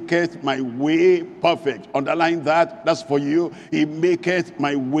and maketh my way perfect. Underline that. That's for you. He maketh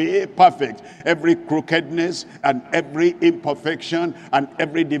my way perfect. Every crookedness and every imperfection and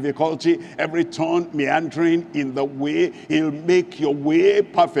every difficulty, every turn meandering in the way, he'll make your way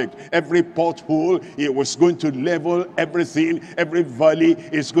perfect. Every pothole, he was going to level everything. Every valley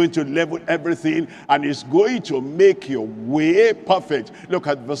is going to level everything, and is going to make your way perfect. Look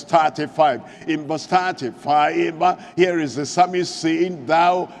at verse 35. In verse 35, here is the psalmist saying,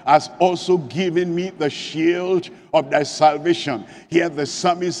 thou hast also given me the shield of thy salvation. Here the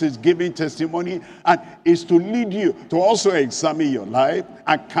psalmist is giving testimony and is to lead you to also examine your life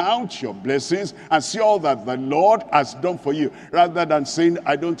and count your blessings and see all that the Lord has done for you, rather than saying,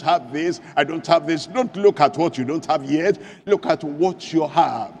 I don't have this, I don't have this. Don't look at what you don't have yet. Look at what you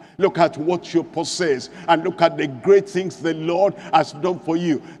have. Look at what you possess and look at the great things the Lord has done for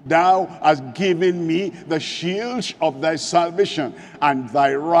you. Thou hast given me the shield of thy salvation, and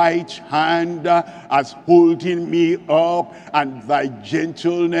thy right hand has holding me up, and thy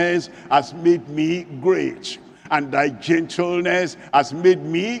gentleness has made me great. And thy gentleness has made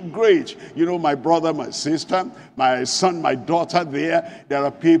me great. You know, my brother, my sister, my son, my daughter, there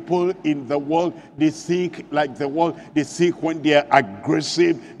are people in the world, they think like the world. They think when they are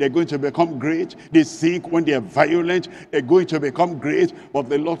aggressive, they're going to become great. They think when they are violent, they're going to become great. But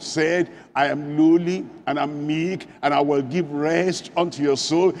the Lord said, I am lowly and I'm meek, and I will give rest unto your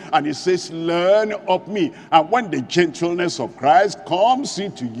soul. And he says, learn of me. And when the gentleness of Christ comes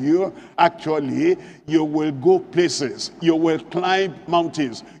into you, actually, you will go places. You will climb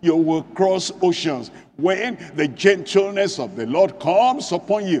mountains. You will cross oceans. When the gentleness of the Lord comes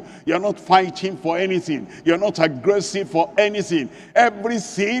upon you, you're not fighting for anything. You're not aggressive for anything.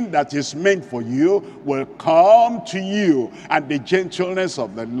 Everything that is meant for you will come to you. And the gentleness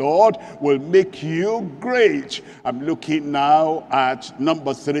of the Lord will make you great. I'm looking now at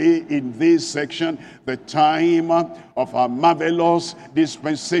number 3 in this section, the time of our marvelous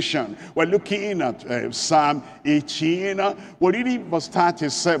dispensation. We're looking at Psalm 18. We're reading verse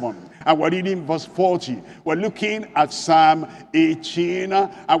 37. And we're reading verse 40. We're looking at Psalm 18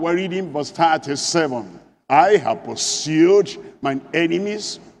 and we're reading verse 37. I have pursued mine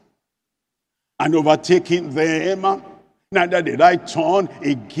enemies and overtaken them. Neither did I turn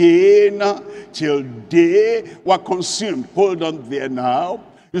again till they were consumed. Hold on there now.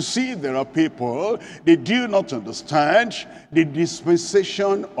 You see, there are people, they do not understand the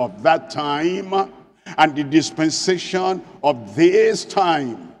dispensation of that time and the dispensation of this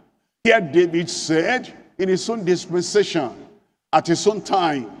time. Here David said, in his own dispensation, at his own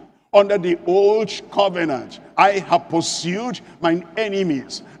time, under the old covenant, I have pursued mine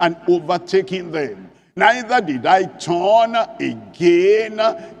enemies and overtaken them. Neither did I turn again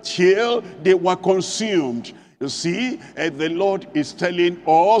till they were consumed. You see, the Lord is telling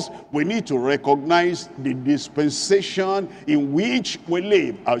us we need to recognize the dispensation in which we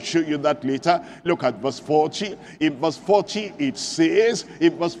live. I'll show you that later. Look at verse 40. In verse 40 it says,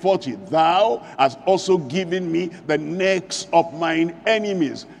 in verse 40, thou hast also given me the necks of mine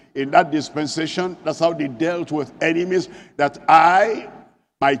enemies. In that dispensation, that's how they dealt with enemies, that I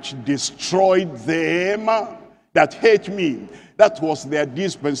might destroy them that hate me. That was their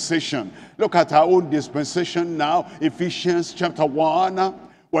dispensation. Look at our own dispensation now. Ephesians chapter 1.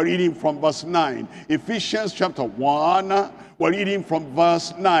 We're reading from verse 9. Ephesians chapter 1, we're reading from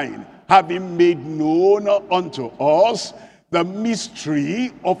verse 9. Having made known unto us the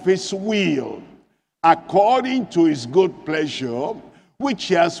mystery of his will, according to his good pleasure, which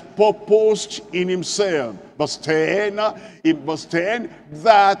he has purposed in himself. Verse 10, in verse 10,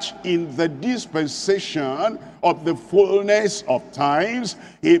 that in the dispensation of the fullness of times,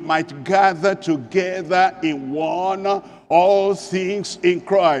 he might gather together in one all things in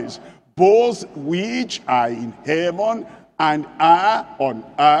Christ, both which are in heaven and are on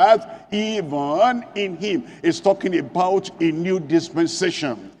earth, even in him. It's talking about a new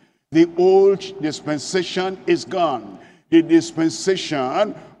dispensation. The old dispensation is gone. The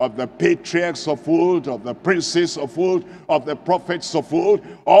dispensation of the patriarchs of old, of the princes of old, of the prophets of old,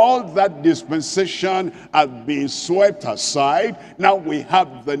 all that dispensation has been swept aside. Now we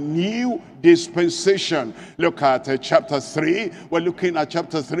have the new dispensation. Look at chapter 3. We're looking at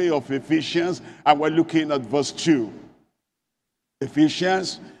chapter 3 of Ephesians, and we're looking at verse 2.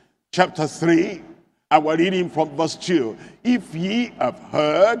 Ephesians chapter 3, and we're reading from verse 2. If ye have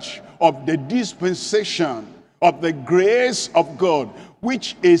heard of the dispensation of the grace of God,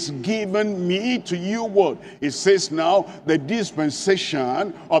 which is given me to you, what? It says now, the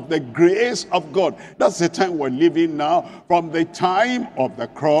dispensation of the grace of God. That's the time we're living now, from the time of the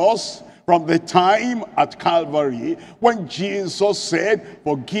cross, from the time at Calvary, when Jesus said,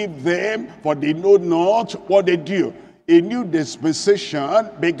 forgive them, for they know not what they do. A new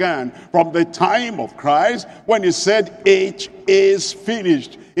dispensation began from the time of Christ, when he said, it is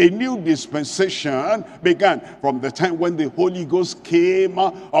finished. A new dispensation began from the time when the Holy Ghost came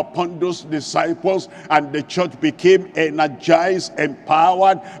upon those disciples, and the church became energized,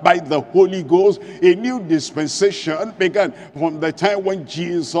 empowered by the Holy Ghost. A new dispensation began from the time when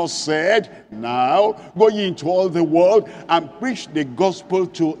Jesus said, now go ye into all the world and preach the gospel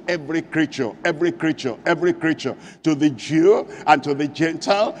to every creature, every creature, every creature, to the Jew and to the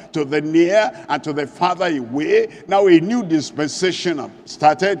Gentile, to the near and to the farther away. Now a new dispensation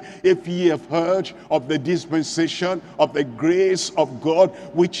started. If ye have heard of the dispensation of the grace of God,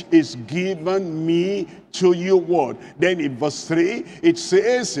 which is given me to you, what? Then in verse 3, it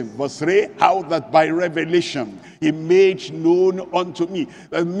says in verse 3, how that by revelation he made known unto me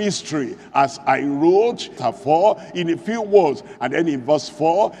the mystery, as I wrote therefore in a few words. And then in verse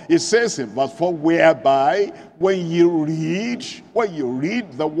 4, it says in verse 4, whereby when you read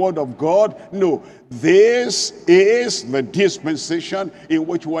the word of God, no, this is the dispensation in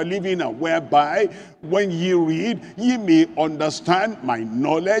which we are living now, whereby when ye read, ye may understand my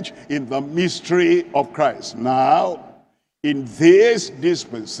knowledge in the mystery of Christ. Now, in this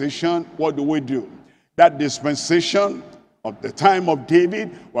dispensation, what do? That dispensation of the time of David,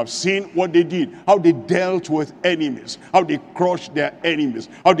 we have seen what they did, how they dealt with enemies, how they crushed their enemies,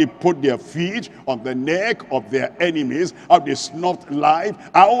 how they put their feet on the neck of their enemies, how they snuffed life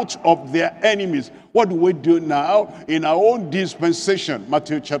out of their enemies. What do we do now in our own dispensation?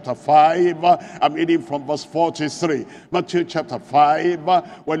 Matthew chapter 5, I'm reading from verse 43. Matthew chapter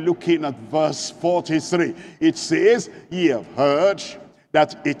 5, we're looking at verse 43. It says, ye have heard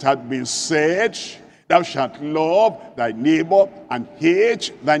that it had been said, thou shalt love thy neighbor and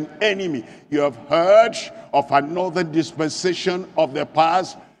hate thine enemy. You have heard of another dispensation of the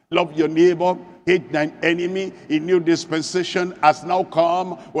past. Love your neighbor, hate thine enemy. A new dispensation has now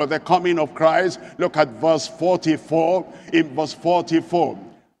come with the coming of Christ. Look at verse 44. In verse 44,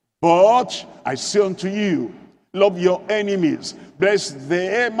 but I say unto you, love your enemies, bless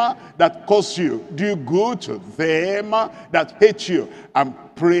them that curse you, do good to them that hate you, and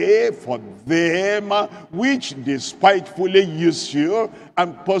pray for them which despitefully use you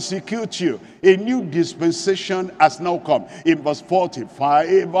and persecute you. A new dispensation has now come. In verse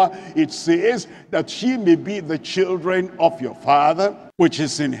 45, it says that ye may be the children of your Father which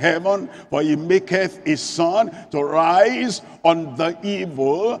is in heaven, for he maketh his sun to rise on the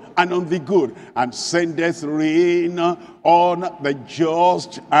evil and on the good, and sendeth rain on the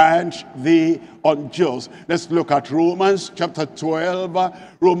just and the unjust. Let's look at Romans chapter 12.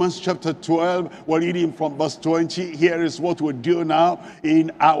 Romans chapter 12, we're reading from verse 20. Here is what we do now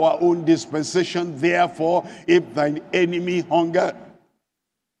in our own dispensation. Therefore, if thine enemy hunger,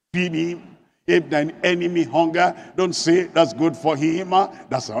 feed him. If thine enemy hunger, don't say that's good for him.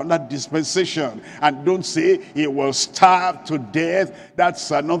 That's another dispensation. And don't say he will starve to death.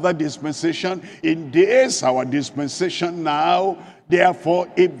 That's another dispensation. In this, our dispensation now,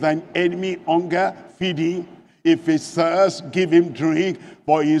 therefore, if thine enemy hunger, feed him. If he thirst, give him drink.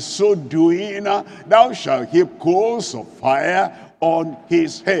 For in so doing, thou shalt heap coals of fire on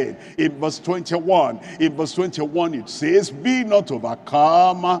his head. In verse 21, it says, be not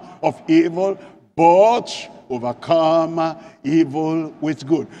overcome of evil, but overcome evil with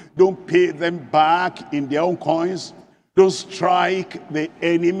good. Don't pay them back in their own coins. Don't strike the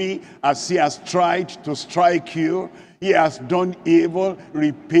enemy as he has tried to strike you. He has done evil.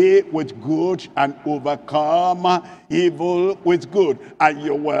 Repay with good and overcome evil with good. And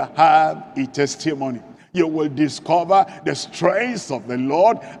you will have a testimony. You will discover the strength of the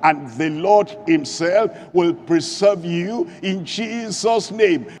Lord, and the Lord himself will preserve you in Jesus'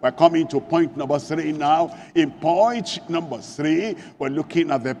 name. We're coming to point number 3 now. In point number 3, we're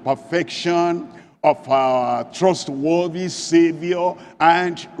looking at the perfection of our trustworthy Savior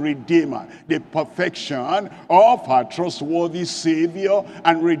and Redeemer. The perfection of our trustworthy Savior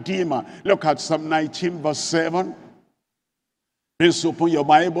and Redeemer. Look at Psalm 19 verse 7. Please open your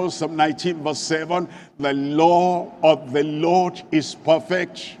Bible, Psalm 19 verse 7. The law of the Lord is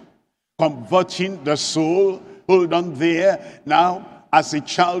perfect, converting the soul. Hold on there. Now, as a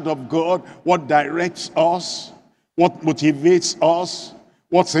child of God, what directs us, what motivates us,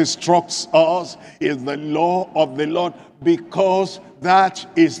 what instructs us is the law of the Lord, because that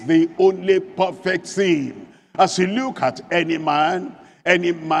is the only perfect thing. As you look at any man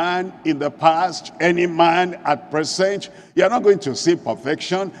in the past, any man at present, you're not going to see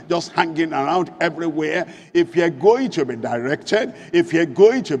perfection just hanging around everywhere. If you're going to be directed, if you're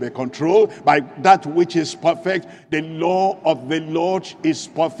going to be controlled by that which is perfect, the law of the Lord is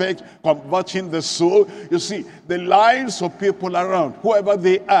perfect, converting the soul. You see, the lives of people around, whoever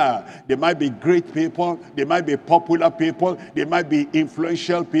they are, they might be great people, they might be popular people, they might be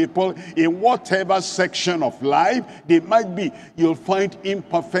influential people. In whatever section of life they might be, you'll find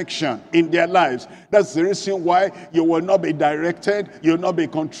imperfection in their lives. That's the reason why you will not be directed, you'll not be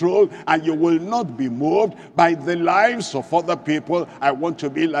controlled, and you will not be moved by the lives of other people. I want to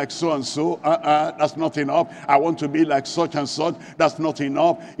be like so and so. That's not enough. I want to be like such and such. That's not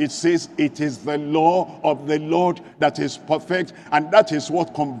enough. It says it is the law of the Lord that is perfect, and that is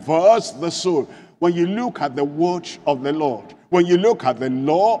what converts the soul. When you look at the word of the Lord, when you look at the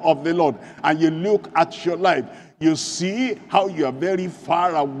law of the Lord, and you look at your life, you see how you are very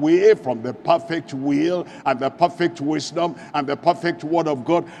far away from the perfect will and the perfect wisdom and the perfect word of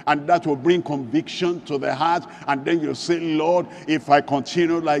God, and that will bring conviction to the heart. And then you say, Lord, if I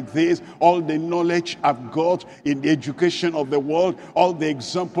continue like this, all the knowledge I've got in the education of the world, all the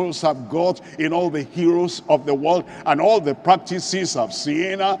examples I've got in all the heroes of the world, and all the practices I've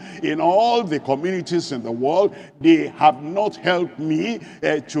seen in all the communities in the world, they have not helped me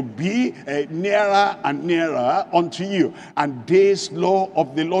to be nearer and nearer unto you. And this law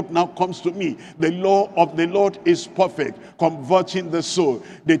of the Lord now comes to me. The law of the Lord is perfect, converting the soul.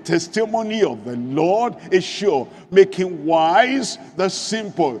 The testimony of the Lord is sure, making wise the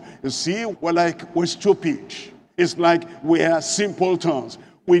simple. You see, we're stupid. It's like we're simpletons.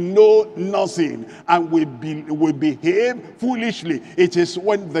 We know nothing, and we behave foolishly. It is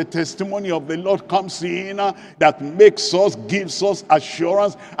when the testimony of the Lord comes in that makes us, gives us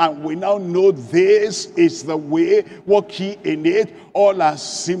assurance, and we now know this is the way. Walk ye in it. All our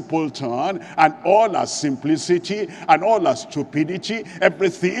simpleton and all our simplicity and all our stupidity,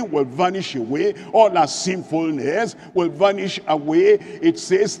 everything will vanish away. All our sinfulness will vanish away. It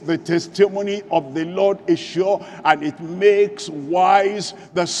says the testimony of the Lord is sure, and it makes wise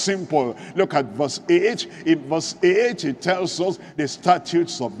the simple. Look at verse 8. In verse 8 it tells us the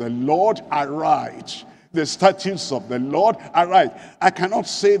statutes of the Lord are right. The statutes of the Lord are right. I cannot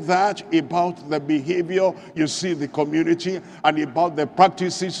say that about the behavior you see in the community, and about the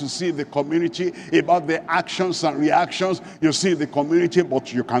practices you see in the community, about the actions and reactions you see in the community,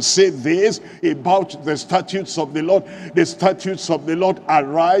 but you can say this about the statutes of the Lord. The statutes of the Lord are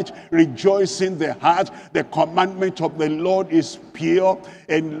right, rejoice in the heart. The commandment of the Lord is pure,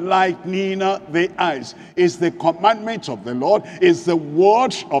 enlightening the eyes. Is the commandment of the Lord, is the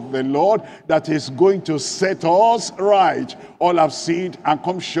word of the Lord that is going to set us right. All have sinned and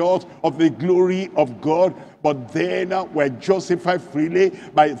come short of the glory of God, but then we're justified freely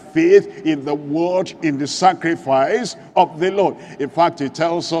by faith in the word, in the sacrifice of the Lord. In fact, it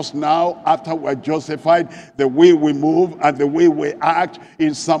tells us now, after we're justified, the way we move and the way we act.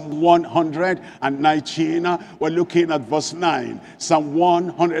 In Psalm 119, we're looking at verse 9. Psalm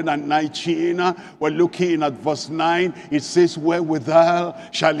 119, we're looking at verse 9. It says, wherewithal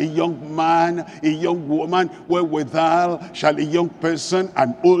shall a young man, a young woman, wherewithal shall a young person,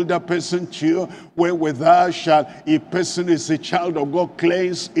 an older person too, wherewithal How shall a person who is a child of God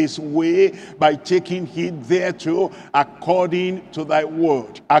cleanse his way? By taking heed thereto, according to thy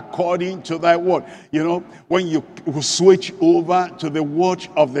word. According to thy word. You know, when you switch over to the word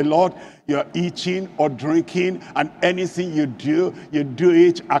of the Lord, you're eating or drinking, and anything you do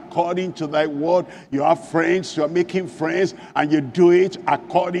it according to thy word. You have friends, you're making friends, and you do it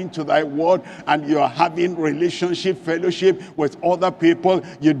according to thy word. And you're having relationship, fellowship with other people,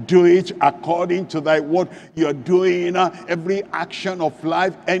 you do it according to thy word. You're doing every action of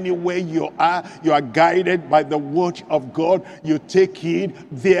life, anywhere you are guided by the word of God. You take heed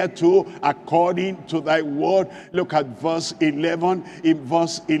thereto according to thy word. Look at verse 11. In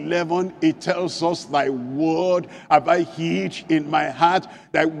verse 11, it tells us, thy word have I hid in my heart,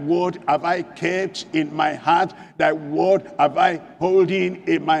 thy word have I kept in my heart, thy word have I holding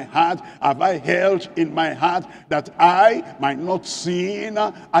in my heart, have I held in my heart, that I might not sin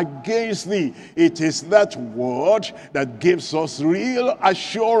against thee. It is that word that gives us real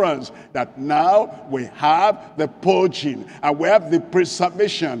assurance that now we have the purging and we have the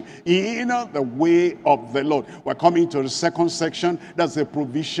preservation in the way of the Lord. We're coming to the second section. That's the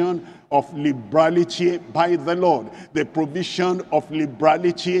provision of liberality by the Lord. The provision of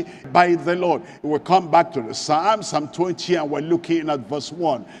liberality by the Lord. We'll come back to the Psalm 20, and we're looking at verse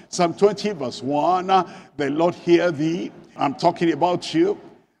 1. Psalm 20 verse 1, the Lord hear thee. I'm talking about you,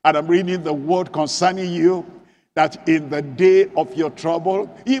 and I'm reading the word concerning you, that in the day of your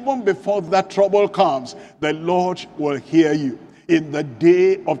trouble, even before that trouble comes, the Lord will hear you. In the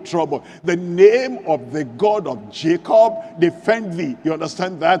day of trouble, the name of the God of Jacob defend thee. You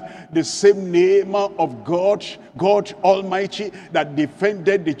understand that? The same name of God, God Almighty, that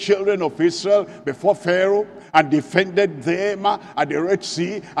defended the children of Israel before Pharaoh, and defended them at the Red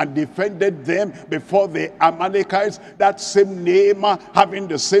Sea, and defended them before the Amalekites. That same name, having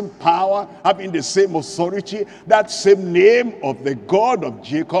the same power, having the same authority, that same name of the God of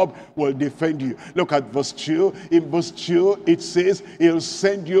Jacob will defend you. Look at verse 2. In verse 2, it says, he'll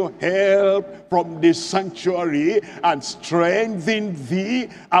send you help from the sanctuary and strengthen thee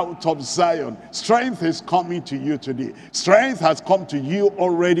out of Zion. Strength is coming to you today. Strength has come to you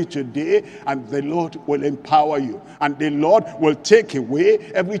already today, and the Lord will empower you, and the Lord will take away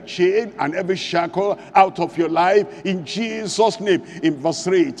every chain and every shackle out of your life in Jesus' name. In verse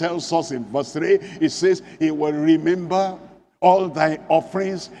 3, it tells us, in verse 3, it says, he will remember all thy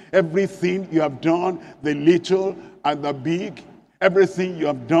offerings, everything you have done, the little and the big, everything you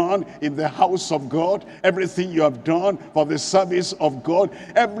have done in the house of God, everything you have done for the service of God,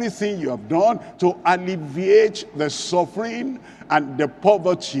 everything you have done to alleviate the suffering and the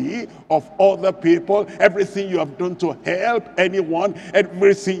poverty of other people, everything you have done to help anyone,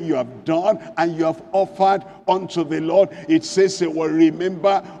 everything you have done and you have offered unto the Lord. It says he will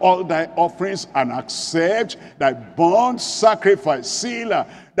remember all thy offerings and accept thy burnt sacrifice. Selah.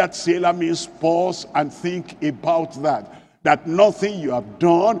 That Selah means pause and think about that. That nothing you have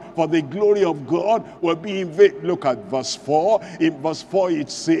done for the glory of God will be in vain. Look at verse 4. In verse 4 it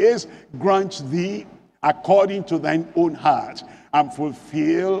says, grant thee according to thine own heart, and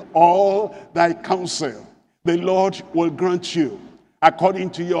fulfill all thy counsel. The Lord will grant you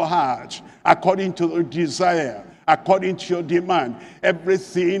according to your heart, according to the desire, according to your demand.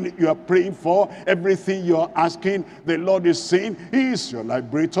 Everything you are praying for, everything you are asking, the Lord is saying, he is your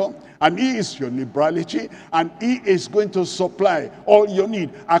liberator, and he is your liberality, and he is going to supply all your need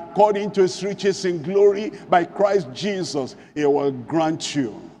according to his riches in glory by Christ Jesus. He will grant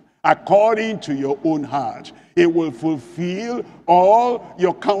you according to your own heart. He will fulfill all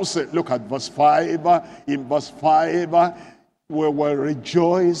your counsel. Look at verse 5. In verse 5, we will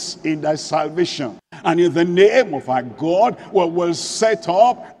rejoice in thy salvation, and in the name of our God we will set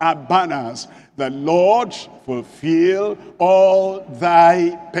up our banners. The Lord fulfill all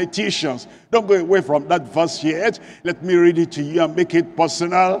thy petitions. Don't go away from that verse yet. Let me read it to you and make it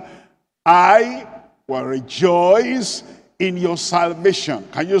personal. I will rejoice in your salvation.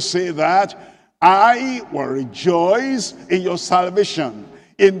 Can you say that? I will rejoice in your salvation.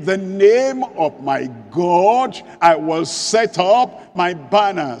 In the name of my God, I will set up my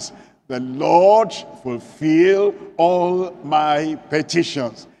banners. The Lord fulfill all my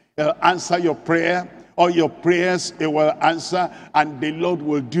petitions. He'll answer your prayer. All your prayers he will answer, and the Lord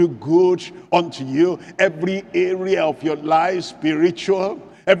will do good unto you. Every area of your life, spiritual,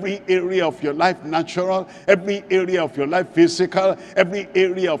 every area of your life, natural, every area of your life, physical, every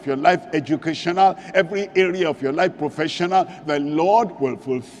area of your life, educational, every area of your life, professional, the Lord will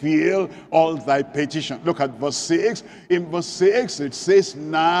fulfill all thy petition. Look at verse 6. In verse 6 it says,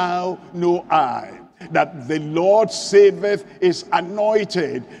 now know I that the Lord saveth his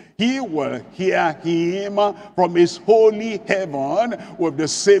anointed. he will hear him from his holy heaven with the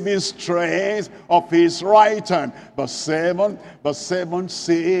saving strength of his right hand. Verse 7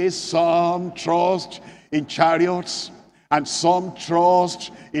 says, some trust in chariots and some trust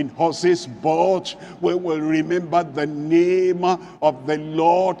in horses, but we will remember the name of the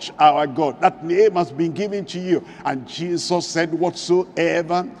Lord our God. That name has been given to you. And Jesus said,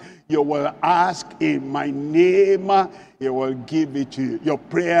 whatsoever you will ask in my name, he will give it to you. Your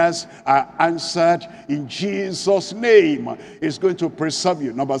prayers are answered in Jesus' name. It's going to preserve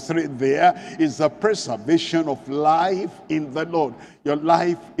you. Number 3 there is the preservation of life in the Lord. Your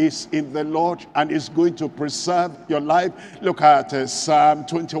life is in the Lord and is going to preserve your life. Look at Psalm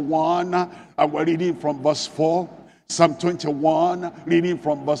 21, and we're reading from verse 4. Psalm 21, reading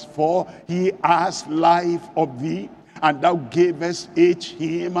from verse 4. He asked life of thee, and thou gavest it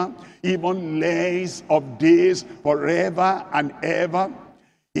him, even length of days forever and ever.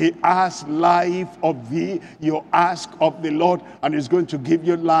 He asks life of thee. You ask of the Lord, and he's going to give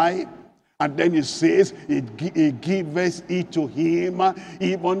you life. And then he says, he giveth it to him,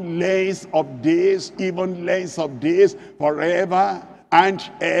 even length of days, forever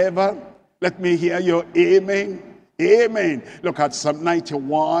and ever. Let me hear your amen. Amen. Look at Psalm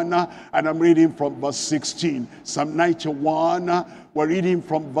 91, and I'm reading from verse 16. Psalm 91, we're reading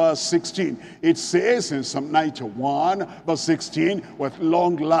from verse 16. It says in Psalm 91, verse 16, with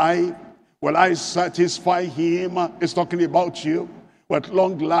long life will I satisfy him. It's talking about you. With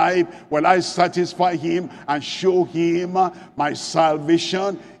long life will I satisfy him and show him my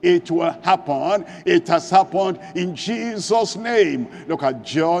salvation. It will happen. It has happened in Jesus' name. Look at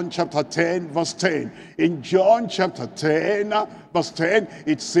John chapter 10, verse 10. In John chapter 10, verse 10,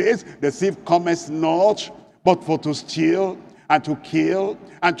 it says, the thief cometh not, but for to steal and to kill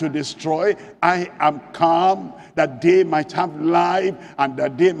and to destroy. I am come that they might have life, and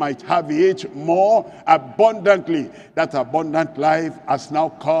that they might have it more abundantly. That abundant life has now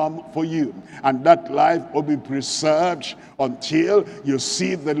come for you, and that life will be preserved until you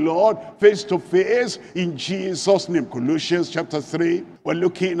see the Lord face to face in Jesus' name. Colossians chapter 3, we're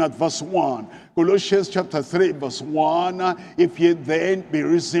looking at verse 1. Colossians chapter 3, verse 1. If ye then be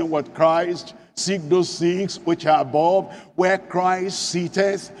risen with Christ, seek those things which are above, where Christ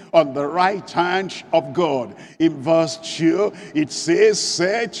sitteth on the right hand of God. In verse 2, it says,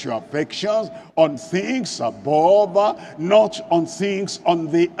 set your affections on things above, not on things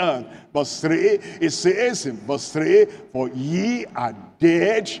on the earth. Verse 3, it says in verse 3, for ye are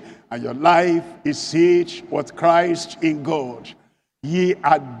dead, and your life is hid with Christ in God. Ye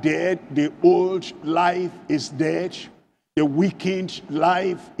are dead. The old life is dead. The wicked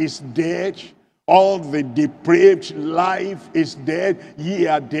life is dead. All the depraved life is dead. Ye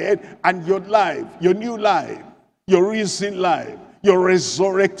are dead. And your life, your new life, your risen life, your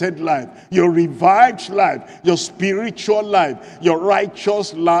resurrected life, your revived life, your spiritual life, your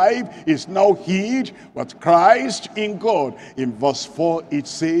righteous life is now hid with Christ in God. In verse 4 it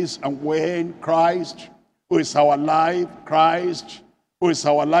says, and when Christ, who is our life, Christ, who is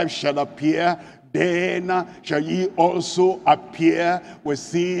our life, shall appear, then shall ye also appear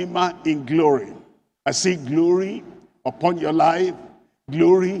with him in glory. I see glory upon your life,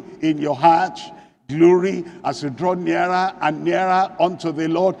 glory in your heart, glory as you draw nearer and nearer unto the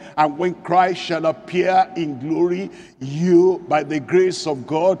Lord. And when Christ shall appear in glory, you, by the grace of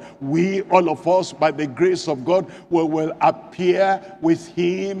God, we, all of us, by the grace of God, we will appear with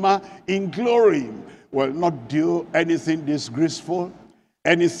him in glory. Will not do anything disgraceful,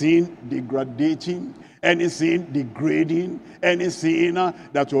 anything degrading, anything degrading, anything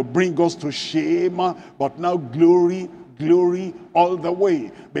that will bring us to shame, but now glory, glory all the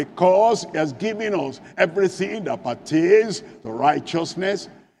way, because he has given us everything that pertains to righteousness,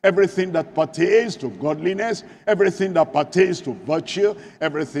 everything that pertains to godliness, everything that pertains to virtue,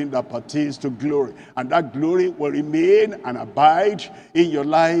 everything that pertains to glory. And that glory will remain and abide in your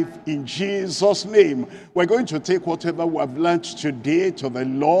life in Jesus' name. We're going to take whatever we have learned today to the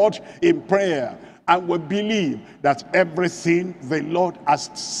Lord in prayer. And we believe that everything the Lord has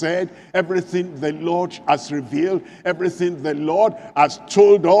said, everything the Lord has revealed, everything the Lord has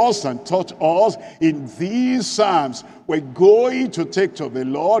told us and taught us in these Psalms, we're going to take to the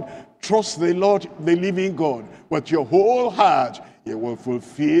Lord. Trust the Lord, the living God, with your whole heart. He will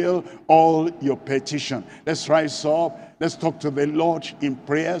fulfill all your petition. Let's rise up. Let's talk to the Lord in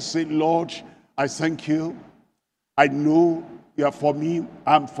prayer. Say, Lord, I thank you. I know you are for me.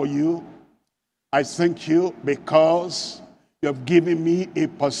 I'm for you. I thank you because you have given me a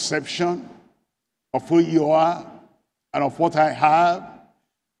perception of who you are and of what I have.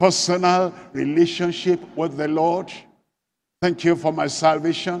 Personal relationship with the Lord. Thank you for my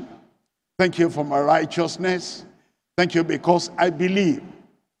salvation. Thank you for my righteousness. Thank you because I believe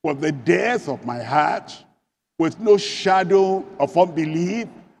with the depth of my heart, with no shadow of unbelief,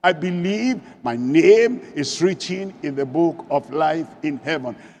 I believe my name is written in the book of life in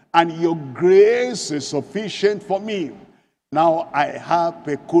heaven. And your grace is sufficient for me. Now I have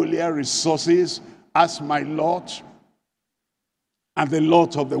peculiar resources as my lot. And the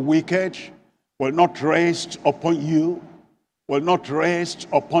lot of the wicked will not rest upon you, will not rest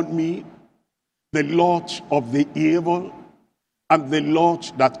upon me. The lot of the evil and the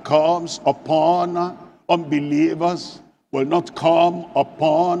lot that comes upon unbelievers will not come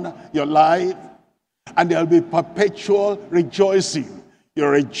upon your life. And there will be perpetual rejoicing. You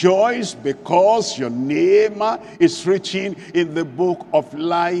rejoice because your name is written in the book of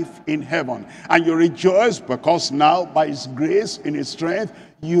life in heaven. And you rejoice because now by his grace, in his strength,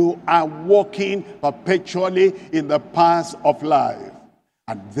 you are walking perpetually in the path of life.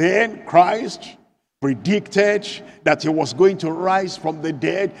 And then Christ predicted that he was going to rise from the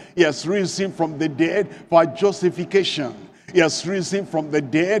dead. He has risen from the dead for justification. He has risen from the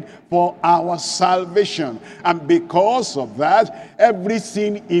dead for our salvation. And because of that,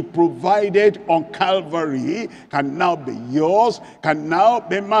 everything he provided on Calvary can now be yours, can now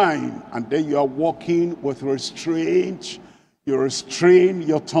be mine. And then you are walking with restraint. You restrain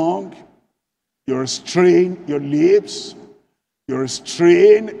your tongue. You restrain your lips. You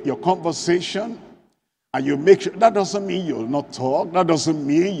restrain your conversation. And you make sure, that doesn't mean you'll not talk. That doesn't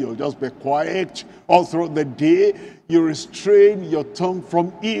mean you'll just be quiet all through the day. You restrain your tongue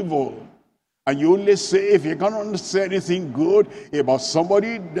from evil. And you only say, if you're going to say anything good about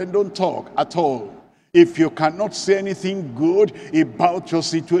somebody, then don't talk at all. If you cannot say anything good about your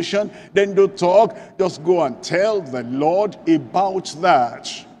situation, then don't talk. Just go and tell the Lord about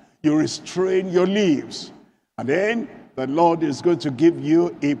that. You restrain your lips. And then the Lord is going to give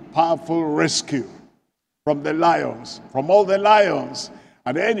you a powerful rescue from the lions, from all the lions.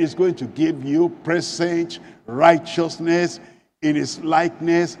 And then he's going to give you present righteousness in his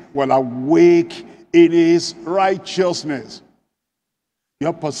likeness, will awake in his righteousness.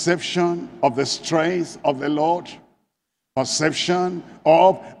 Your perception of the strength of the Lord, perception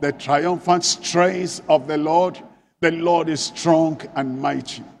of the triumphant strength of the Lord is strong and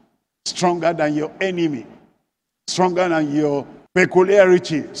mighty, stronger than your enemy, stronger than your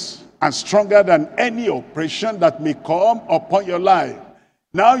peculiarities, and stronger than any oppression that may come upon your life.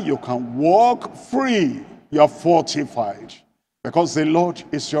 Now you can walk free. You're fortified because the Lord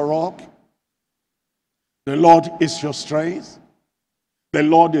is your rock. The Lord is your strength. The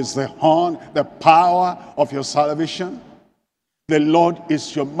Lord is the horn, the power of your salvation. The Lord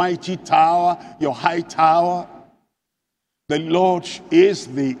is your mighty tower, your high tower. The Lord is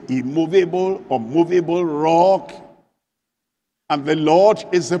the immovable or movable rock. And the Lord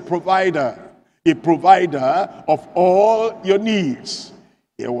is the provider, a provider of all your needs.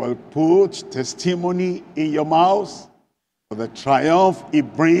 He will put testimony in your mouth for the triumph he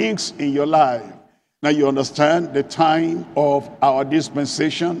brings in your life. Now you understand the time of our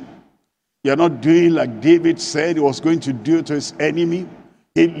dispensation. You're not doing like David said he was going to do to his enemy.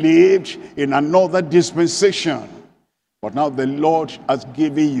 He lived in another dispensation. But now the Lord has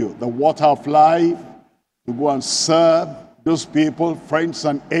given you the water of life to go and serve those people, friends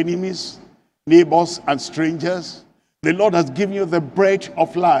and enemies, neighbors and strangers. The Lord has given you the bread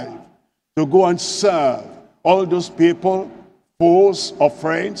of life to go and serve all those people, foes or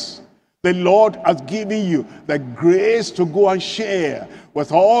friends. The Lord has given you the grace to go and share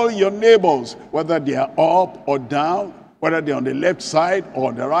with all your neighbors, whether they are up or down, whether they're on the left side or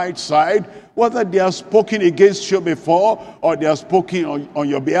on the right side, whether they have spoken against you before or they have spoken on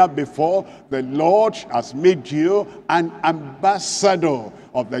your behalf before. The Lord has made you an ambassador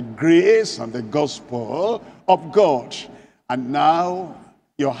of the grace and the gospel of God. And now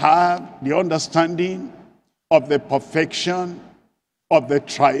you have the understanding of the perfection of the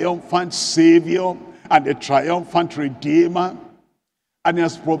triumphant Savior and the triumphant Redeemer. And he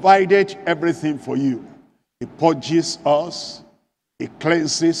has provided everything for you. He purges us, he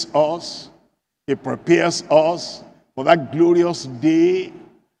cleanses us, he prepares us for that glorious day.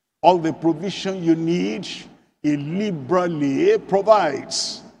 All the provision you need, he liberally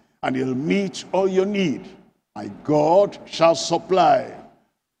provides, and he'll meet all your need. My God shall supply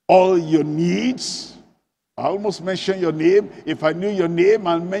all your needs. I almost mentioned your name. If I knew your name,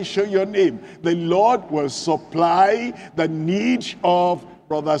 I'll mention your name. The Lord will supply the need of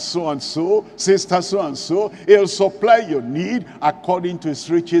brother so-and-so, sister so-and-so. He'll supply your need according to his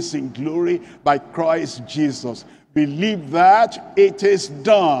riches in glory by Christ Jesus. Believe that it is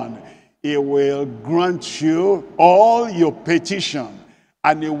done. He will grant you all your petition,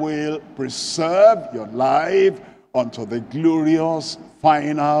 and he will preserve your life unto the glorious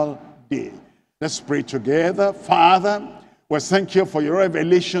final day. Let's pray together. Father, we thank you for your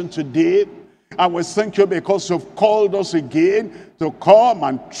revelation today. And we thank you because you've called us again to come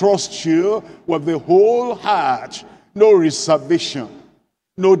and trust you with the whole heart. No reservation,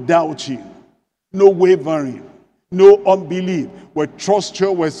 no doubting, no wavering, no unbelief. We trust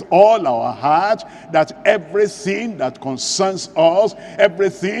you with all our heart that everything that concerns us,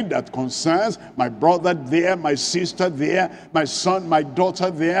 everything that concerns my brother there, my sister there, my son, my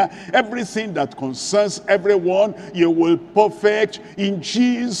daughter there, everything that concerns everyone, you will perfect in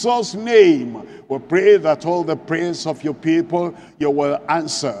Jesus' name. We pray that all the prayers of your people you will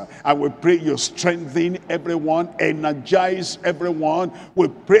answer. And we pray you strengthen everyone, energize everyone. We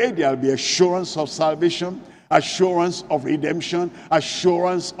pray there will be assurance of salvation, assurance of redemption,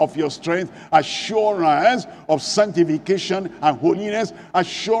 assurance of your strength, assurance of sanctification and holiness,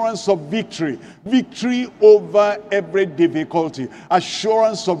 assurance of victory, victory over every difficulty,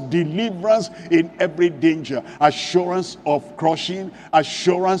 assurance of deliverance in every danger, assurance of crushing,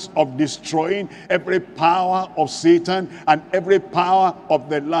 assurance of destroying every power of Satan and every power of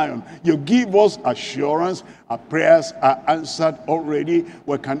the lion. You give us assurance. Our prayers are answered already.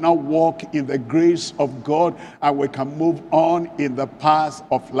 We can now walk in the grace of God, and we can move on in the path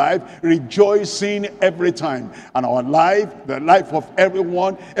of life, rejoicing every time. And our life, the life of every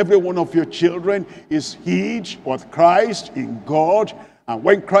one of your children, is hid with Christ in God. And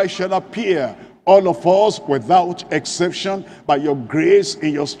when Christ shall appear, all of us, without exception, by your grace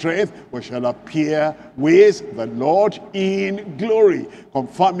and your strength, we shall appear with the Lord in glory.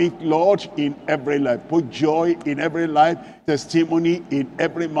 Confirm it, Lord, in every life. Put joy in every life, testimony in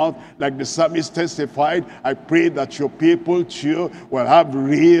every mouth. Like the psalmist testified, I pray that your people too will have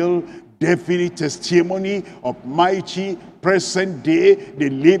real, definite testimony of mighty, present day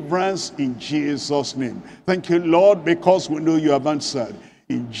deliverance in Jesus' name. Thank you, Lord, because we know you have answered.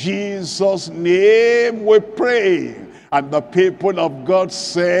 In Jesus' name we pray. And the people of God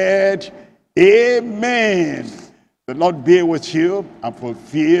said, amen. The Lord be with you and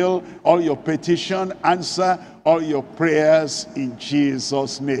fulfill all your petition, answer all your prayers in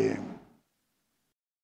Jesus' name.